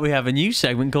about we have a new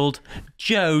segment called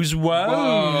Joe's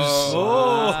Woes?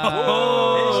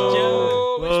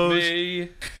 It's me.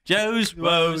 Joe's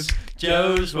Woes.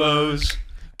 Joe's Woes.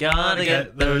 Gotta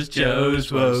get those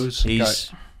Joe's Woes.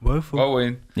 He's woeful.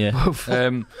 Owen. Yeah.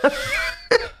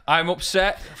 I'm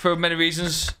upset for many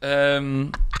reasons.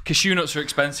 Cashew nuts are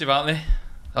expensive, aren't they?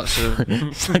 That's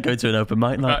It's like going to an open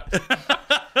mic night.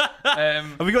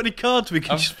 Have we got any cards we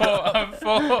can just I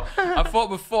thought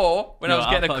before when I was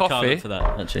getting a coffee. For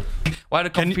that, actually. Why do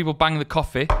coffee people bang the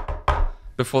coffee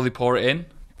before they pour it in?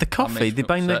 The coffee, they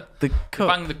bang the cup. They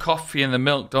bang the coffee and the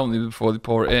milk, don't they, before they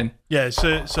pour it in? Yeah,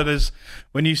 so there's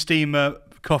when you steam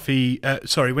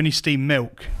when you steam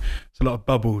milk, it's a lot of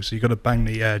bubbles. So you got to bang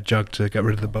the jug to get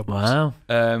rid of the bubbles. Wow.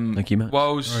 Thank you, Matt.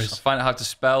 Woes. I find it hard to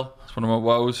spell. It's one of my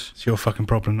woes. It's your fucking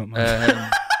problem, not mine.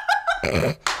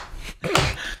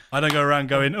 I don't go around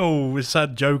going, "Oh, it's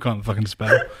sad Joe can't fucking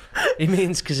spell." He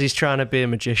means because he's trying to be a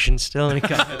magician still, and he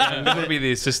can't. I'm going to be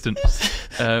the assistant.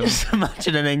 Just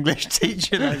imagine an English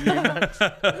teacher like you,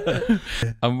 Matt.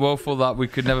 I'm woeful that we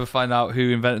could never find out who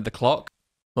invented the clock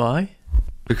Why?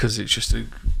 because it's just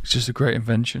a great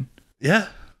invention. Yeah.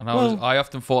 And I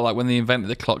often thought, like, when they invented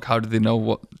the clock, how did they know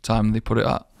what time they put it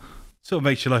at? Sort of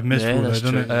makes your life miserable, that's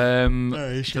though, doesn't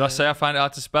it? Did I say I find it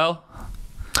hard to spell?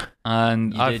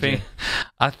 And I think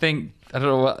I don't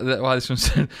know why this one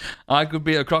said. I could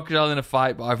beat a crocodile in a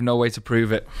fight, but I've no way to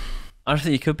prove it. I don't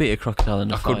think you could beat a crocodile in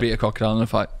a fight. I could beat a crocodile in a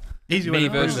fight. Easy way Me to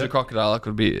prove versus it. a crocodile, I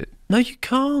could beat it. No, you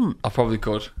can't. I probably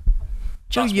could.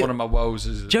 Joe, That's one of my woes.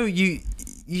 Joe, your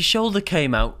shoulder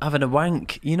came out having a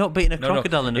wank. You're not beating a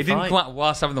crocodile in a It didn't fight. come out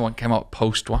whilst having the one, came out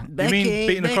post one. You mean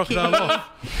beating a crocodile off?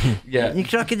 Yeah. Your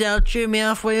crocodile chewed me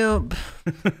halfway up.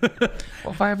 What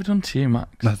have I ever done to you,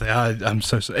 Max? Nothing. I'm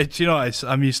so sorry.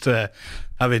 I'm used to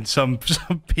having some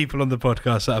people on the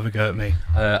podcast that have a go at me.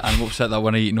 I'm upset that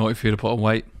when I eat naughty food, I put on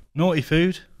weight. Naughty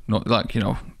food, Not like, cheese.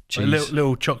 like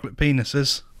little chocolate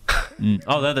penises.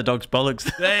 Oh, they're the dog's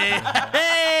bollocks.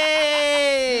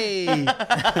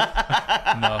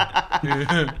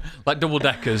 No. Like double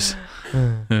deckers.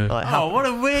 Oh, what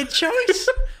a weird choice.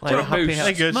 Like a happy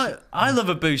Boost. Good. I love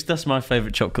a Boost. That's my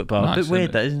favourite chocolate bar. Nice, a bit weird,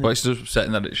 isn't that, isn't But it? it's just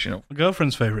upsetting that it's, My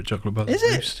girlfriend's favourite chocolate bar. Is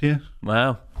it? Boost, yeah.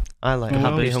 Wow. I like Well,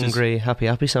 happy, Boosters. hungry,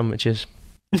 happy sandwiches.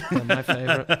 They're my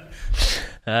favourite.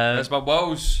 That's my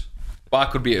woes. But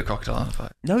I could beat a crocodile in a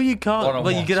fight. No, you can't. One on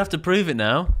Well, you're one. going to have to prove it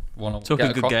now. Talk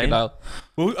a good game. Well,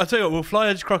 I'll tell you what, we'll fly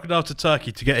a crocodile to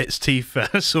Turkey to get its teeth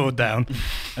sawed down,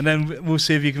 and then we'll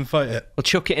see if you can fight it. We'll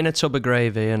chuck it in a tub of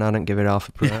gravy and I don't give it half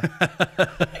a prayer.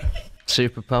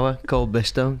 Superpower, cold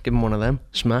Bisto, give him one of them.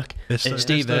 Smack.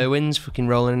 Steve Irwin's fucking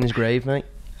rolling in his grave, mate.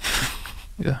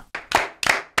 Yeah.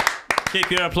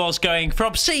 Keep your applause going for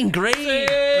Obscene Green.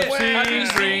 Have you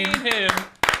seen him?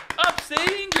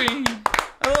 Obscene Green.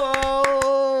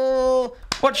 Oh,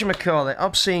 whatchamacallit,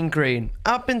 obscene green.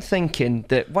 I've been thinking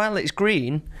that while it's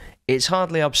green, it's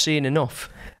hardly obscene enough.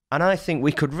 And I think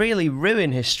we could really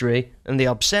ruin history and the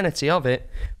obscenity of it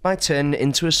by turning it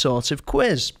into a sort of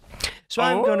quiz. So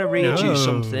I'm going to read you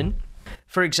something.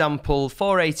 For example,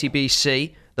 480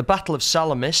 BC, the Battle of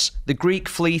Salamis, the Greek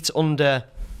fleet under...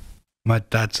 My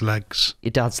dad's legs.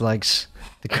 Your dad's legs.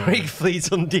 The Greek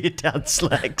fleet under your dad's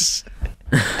legs.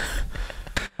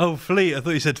 Oh, fleet. I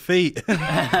thought you said feet.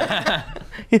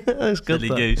 That's good. Silly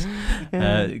That.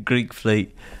 goose. Greek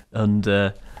fleet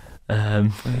under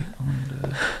the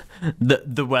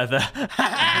weather.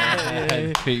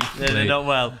 They're not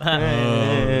well.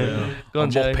 Go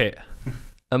on, Joe. Muppet.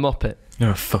 A muppet.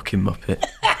 You're a fucking muppet.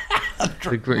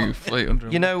 The Great Fleet under.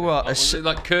 You know what? Was it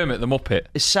like Kermit the Muppet?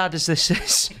 As sad as this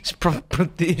is,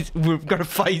 we've got to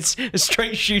fight a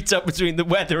straight shootout between the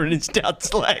weather and his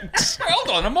dad's legs. Hold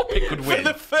on, a Muppet could For win.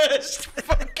 the first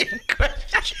fucking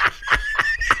question.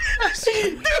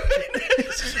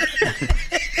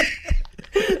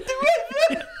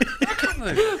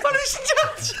 But his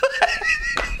dad's legs.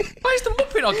 Why is the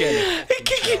Muppet not getting it?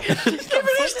 Give it his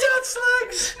dad's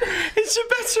legs. It's a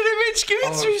better image. Give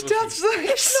it to his dad's legs.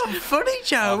 It's not funny,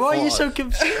 Joe. Why are you so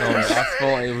confused? Sorry, I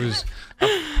thought it was.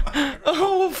 A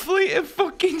whole fleet of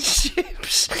fucking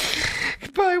ships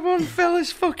by one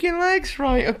fella's fucking legs.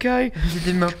 Right, okay.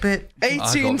 The Muppet.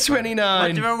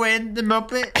 1829. I win? The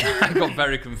Muppet. I got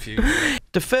very confused.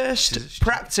 The first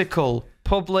practical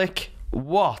public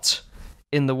what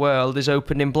in the world is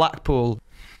opened in Blackpool?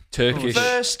 Turkish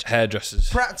First hairdressers.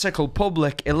 Practical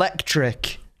public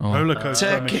electric Roller coaster.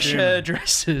 I'm Turkish assuming.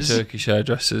 hairdressers. Turkish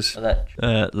hairdressers.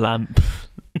 Lamp.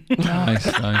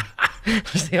 Nice.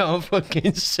 They all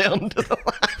fucking sit under the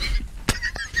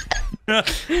lamp.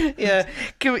 Yeah,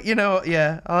 you know what?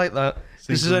 Yeah, I like that.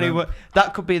 This is only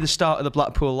that could be the start of the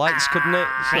Blackpool Lights, couldn't it?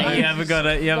 So, You haven't got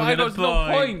it. You haven't got a no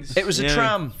point. points. it was a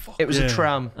tram. It was a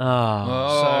tram.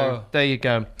 So there you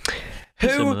go. Who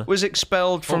Similar. was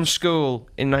expelled from school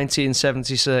in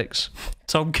 1976?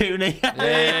 Tom Cooney.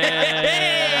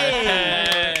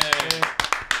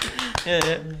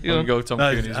 You can go Tom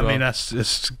No, Cooney as I well. mean,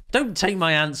 that's Don't take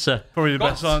my answer. probably the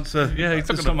best answer. Yeah, he's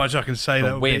There's not much I can say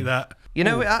that would win. beat that. You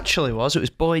know, it actually was. It was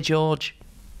Boy George.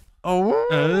 Oh.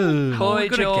 Boy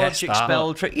could have George guessed that.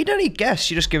 expelled. You don't need guess.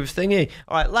 You just give a thingy.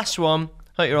 All right, last one.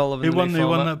 Hope you're all loving Who the new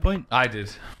won format. that point? I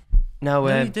did. No,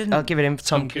 you didn't. I'll give it in for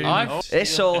Tom Cooney. Cooney.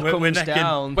 This all We're comes necking.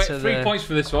 down Wait, to 3 the... points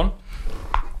for this one.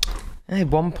 Hey,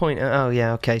 1 point. Oh,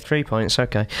 yeah, okay. 3 points.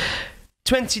 Okay.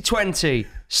 2020,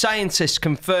 scientists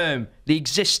confirm the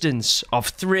existence of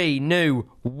 3 new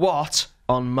what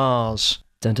on Mars?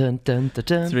 Dun dun dun dun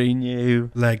dun. 3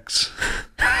 new. Legs.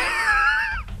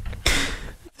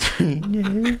 3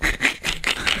 new.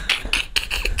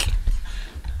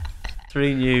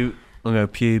 3 new. I'll go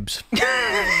pubes.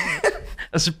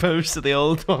 As opposed to the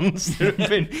old ones that have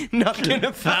been knocking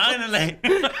about. Finally.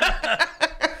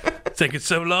 It's taking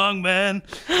so long, man.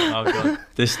 Oh god.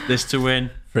 This to win.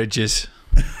 Fridges.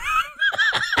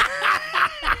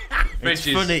 It's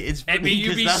funny. It's funny You'd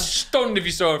because be that's stunned if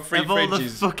you saw 3 of all the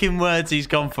fridges. fucking words he's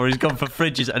gone for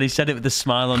fridges, and he said it with a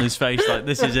smile on his face, like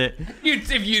this is it. You'd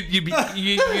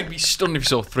be stunned if you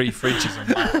saw 3 fridges. On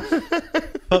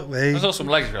that. Fuck me. I saw some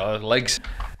legs. Legs.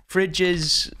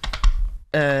 Fridges.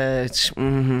 It's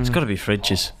got to be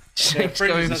fridges.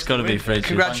 It's got to be fridges.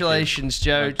 Congratulations,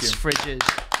 Joe. It's fridges.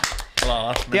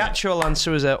 The actual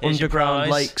answer was Here's your underground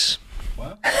prize. lakes.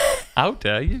 How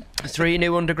dare you? 3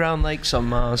 new underground lakes on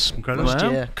Mars. Incredible. Last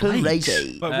Wow. year.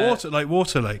 Crazy. Like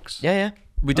water lakes. Yeah, yeah.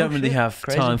 We don't really shit. have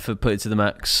Crazy. time for put it to the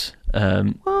max.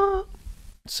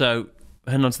 So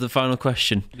heading on to the final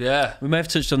question. Yeah. We may have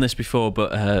touched on this before,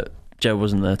 but Joe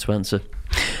wasn't there to answer.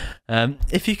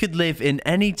 If you could live in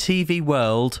any TV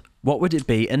world, what would it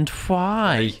be and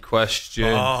why? Great question.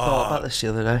 I thought about this the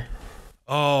other day.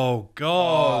 Oh, Oh,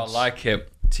 God. I like it.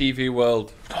 TV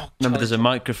world. Remember, there's a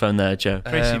microphone there, Joe.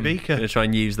 I'm Tracy Um, Beaker. going to try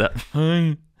and use that.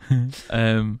 Can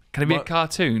it be a What?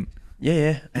 cartoon?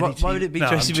 Yeah. Why would it be No,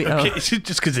 Tracy I'm Beaker? joking. It's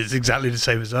just because it's exactly the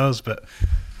same as ours, but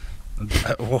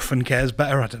often cares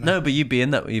better, I don't know. No, but you'd be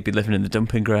in that. You'd be living in the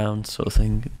dumping ground, sort of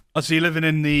thing. Oh, so you're living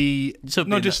in the, So not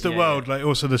being just that- the yeah, world, like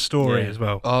also the story Yeah. as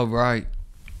well. Oh, right.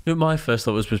 You know, my first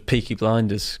thought was Peaky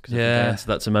Blinders. Cause Yeah.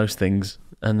 that's to most things,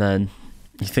 and then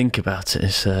you think about it,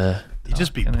 it's You'd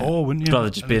just be poor, wouldn't you? rather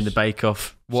just be in the Bake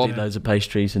Off, What? eat loads of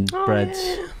pastries and breads.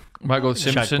 Might go with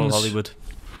Shagpole Simpsons. Hollywood.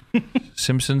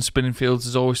 Simpsons, Spinning Fields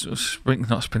is always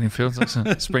not Spinning Fields.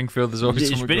 That's Springfield is always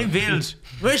somewhere good. Fields.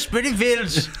 Where's Spinning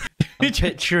Fields? I'm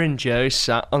picturing Joe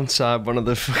sat on side one of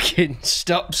the fucking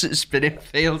stops at Spinning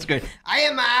Fields going,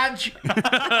 Hiya, Madge!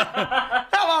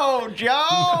 Hello,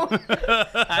 Joe!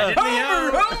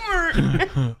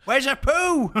 Homer! Where's your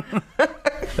poo?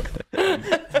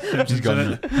 He's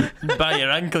gone. By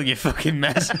your ankle, you fucking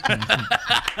mess.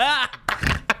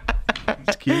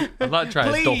 It's cute. I'd like to try a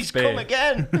Please Duff come beer.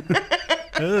 again.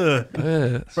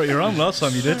 Broke your arm last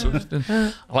time you did.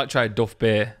 I'd like to try a Duff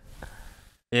beer.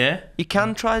 Yeah? You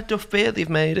can try Duff beer, they've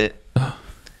made it.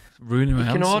 Ruining my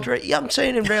You can answer. order it. Yeah, I'm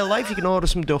saying in real life you can order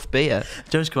some Duff beer.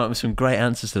 Joe's come up with some great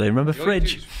answers today. Remember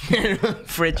fridge?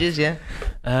 Fridges, yeah.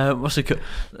 What's the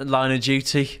line of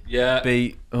duty? Yeah.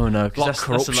 Oh no, 'cause Lot of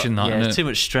corruption, that, yeah, isn't it's it? too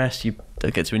much stress. You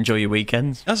don't get to enjoy your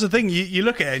weekends. That's the thing. You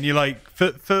look at it and you're like,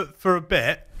 for a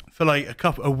bit, for like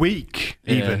a week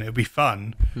even, it'd be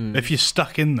fun. If you're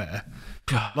stuck in there,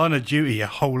 line of duty, your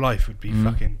whole life would be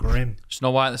fucking grim.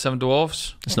 Snow White and the Seven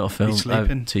Dwarfs. It's not a film,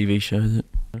 sleeping. TV show, is it?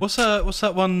 What's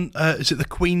that one? Is it the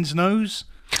Queen's Nose?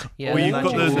 Yeah, Well, you've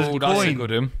got magic. the Oh, that's a coin.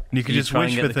 good one. And you can You just try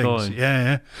wish and for get the things. coin.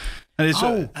 Yeah. And it's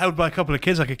held by a couple of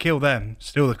kids. I could kill them,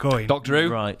 steal the coin. Doctor Who.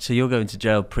 Right, so you're going to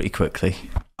jail pretty quickly.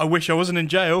 I wish I wasn't in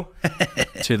jail.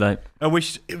 Too late. I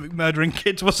wish murdering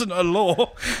kids wasn't a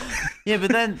law. Yeah,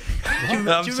 but then do you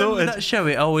remember sorted. that show?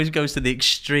 It always goes to the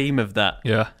extreme of that.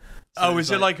 Yeah. Oh,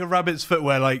 is it like a rabbit's foot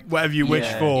where like whatever you wish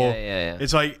for, yeah.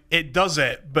 it's like it does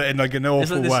it, but in like an It's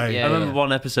awful like this- way. Yeah. I remember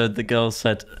one episode the girl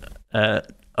said, I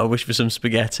wish for some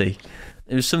spaghetti.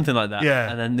 It was something like that. Yeah.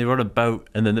 And then they were on a boat,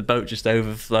 and then the boat just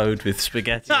overflowed with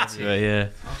spaghetti into it, yeah.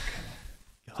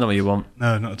 It's not what you want.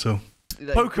 No, not at all.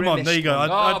 Like, Pokemon, grimmest there you go. one.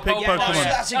 I'd pick Pokemon. Pokemon.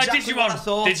 That's exactly what I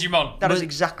thought. Digimon. That is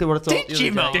exactly what I thought. the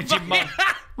other day. Digimon.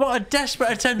 What a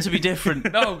desperate attempt to be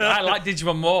different. No, I like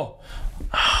Digimon more.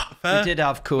 We did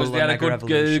have cool. Because they had a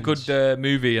Mega good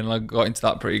movie, and I got into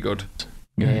that pretty good.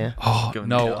 Yeah. Oh,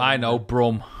 no, I know,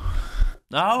 Brum.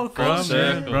 Oh, of course.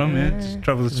 Brum, yeah. Just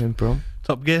travel the Brum.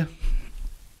 Top Gear.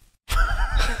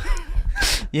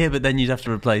 Yeah, but then you'd have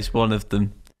to replace one of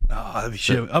them. Oh, that'd be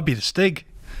shit. I'd be the Stig.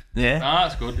 Yeah. Ah,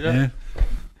 that's good, yeah.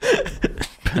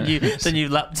 Then you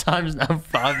lap times now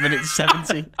 5 minutes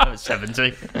 70. Oh,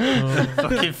 70.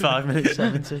 Fucking 5 minutes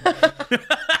 70.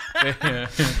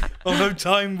 Although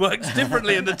time works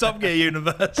differently in the Top Gear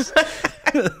universe.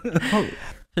 I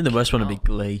think the worst one would be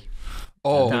Glee.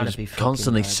 Oh, That'd be fucking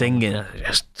Constantly bad. singing.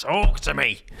 Just talk to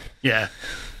me. Yeah.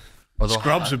 although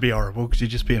Scrubs would be horrible because you'd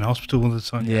just be in hospital all the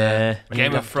time. Yeah.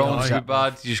 Game of Thrones would be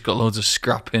bad. You just got loads of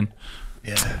scrapping.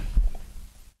 Yeah.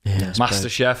 Yeah. Master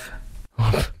Chef.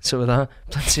 So with that,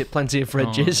 plenty of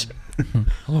fridges.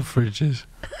 I love fridges.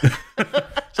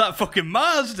 It's like fucking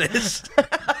Mars, this.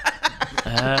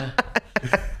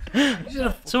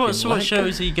 So what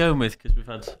shows are you going with? Because we've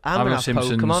had I'm gonna have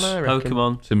Simpsons. Pokemon. I reckon.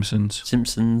 Pokemon,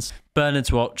 Simpsons.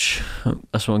 Bernard's watch.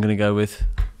 That's what I'm going to go with.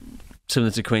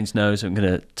 Similar to Queen's Nose, I'm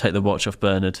going to take the watch off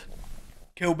Bernard.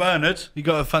 Kill Bernard. You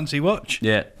got a fancy watch?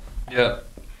 Yeah. Yeah.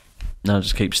 Now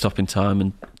just keep stopping time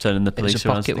and turning the It's police a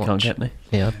around so pocket they can't watch. get me.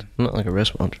 Yeah, not like a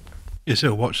wristwatch. It's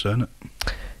still a watch, though, isn't it?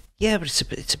 Yeah, but it's a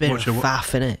bit Watch of a your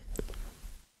faff, innit?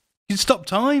 You can stop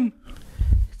time.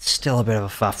 It's still a bit of a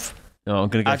faff. No, I'm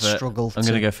going to go I'd for. struggle I'm going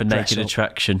to to go for dress Naked up.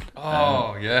 Attraction.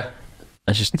 Oh, yeah.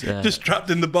 I just Just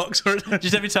trapped in the box.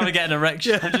 just every time I get an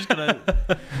erection, I'm just gonna.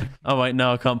 Oh wait,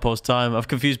 no, I can't pause time. I've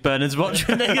confused Bernard's watch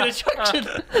with Naked Attraction.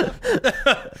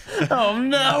 Oh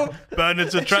no!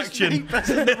 Bernard's attraction.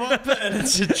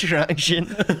 Bernard's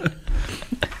Attraction.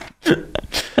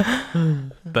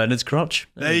 Bernard's crotch.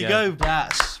 There you go.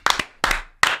 That's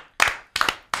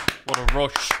What a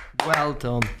rush. well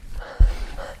done.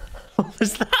 What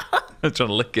was that? I'm trying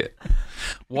to lick it.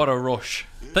 What a rush.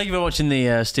 Thank you for watching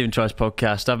the Stephen Tries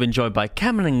podcast. I've been joined by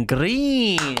Cameron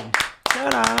Green.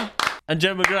 Ta-da. And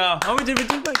Joe McGrath. Oh, we did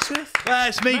Max Smith. Yeah,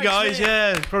 it's me, Max guys. Smith.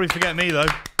 Yeah, probably forget me though.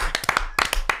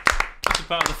 It's a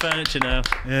part of the furniture now.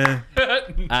 Yeah,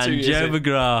 And Joe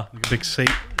McGrath. big seat.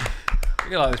 I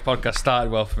feel like this podcast started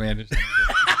well for me.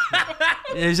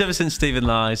 Ever since Stephen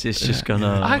Lies, it's just gone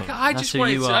on. I just thought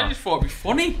it'd be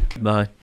funny. Bye.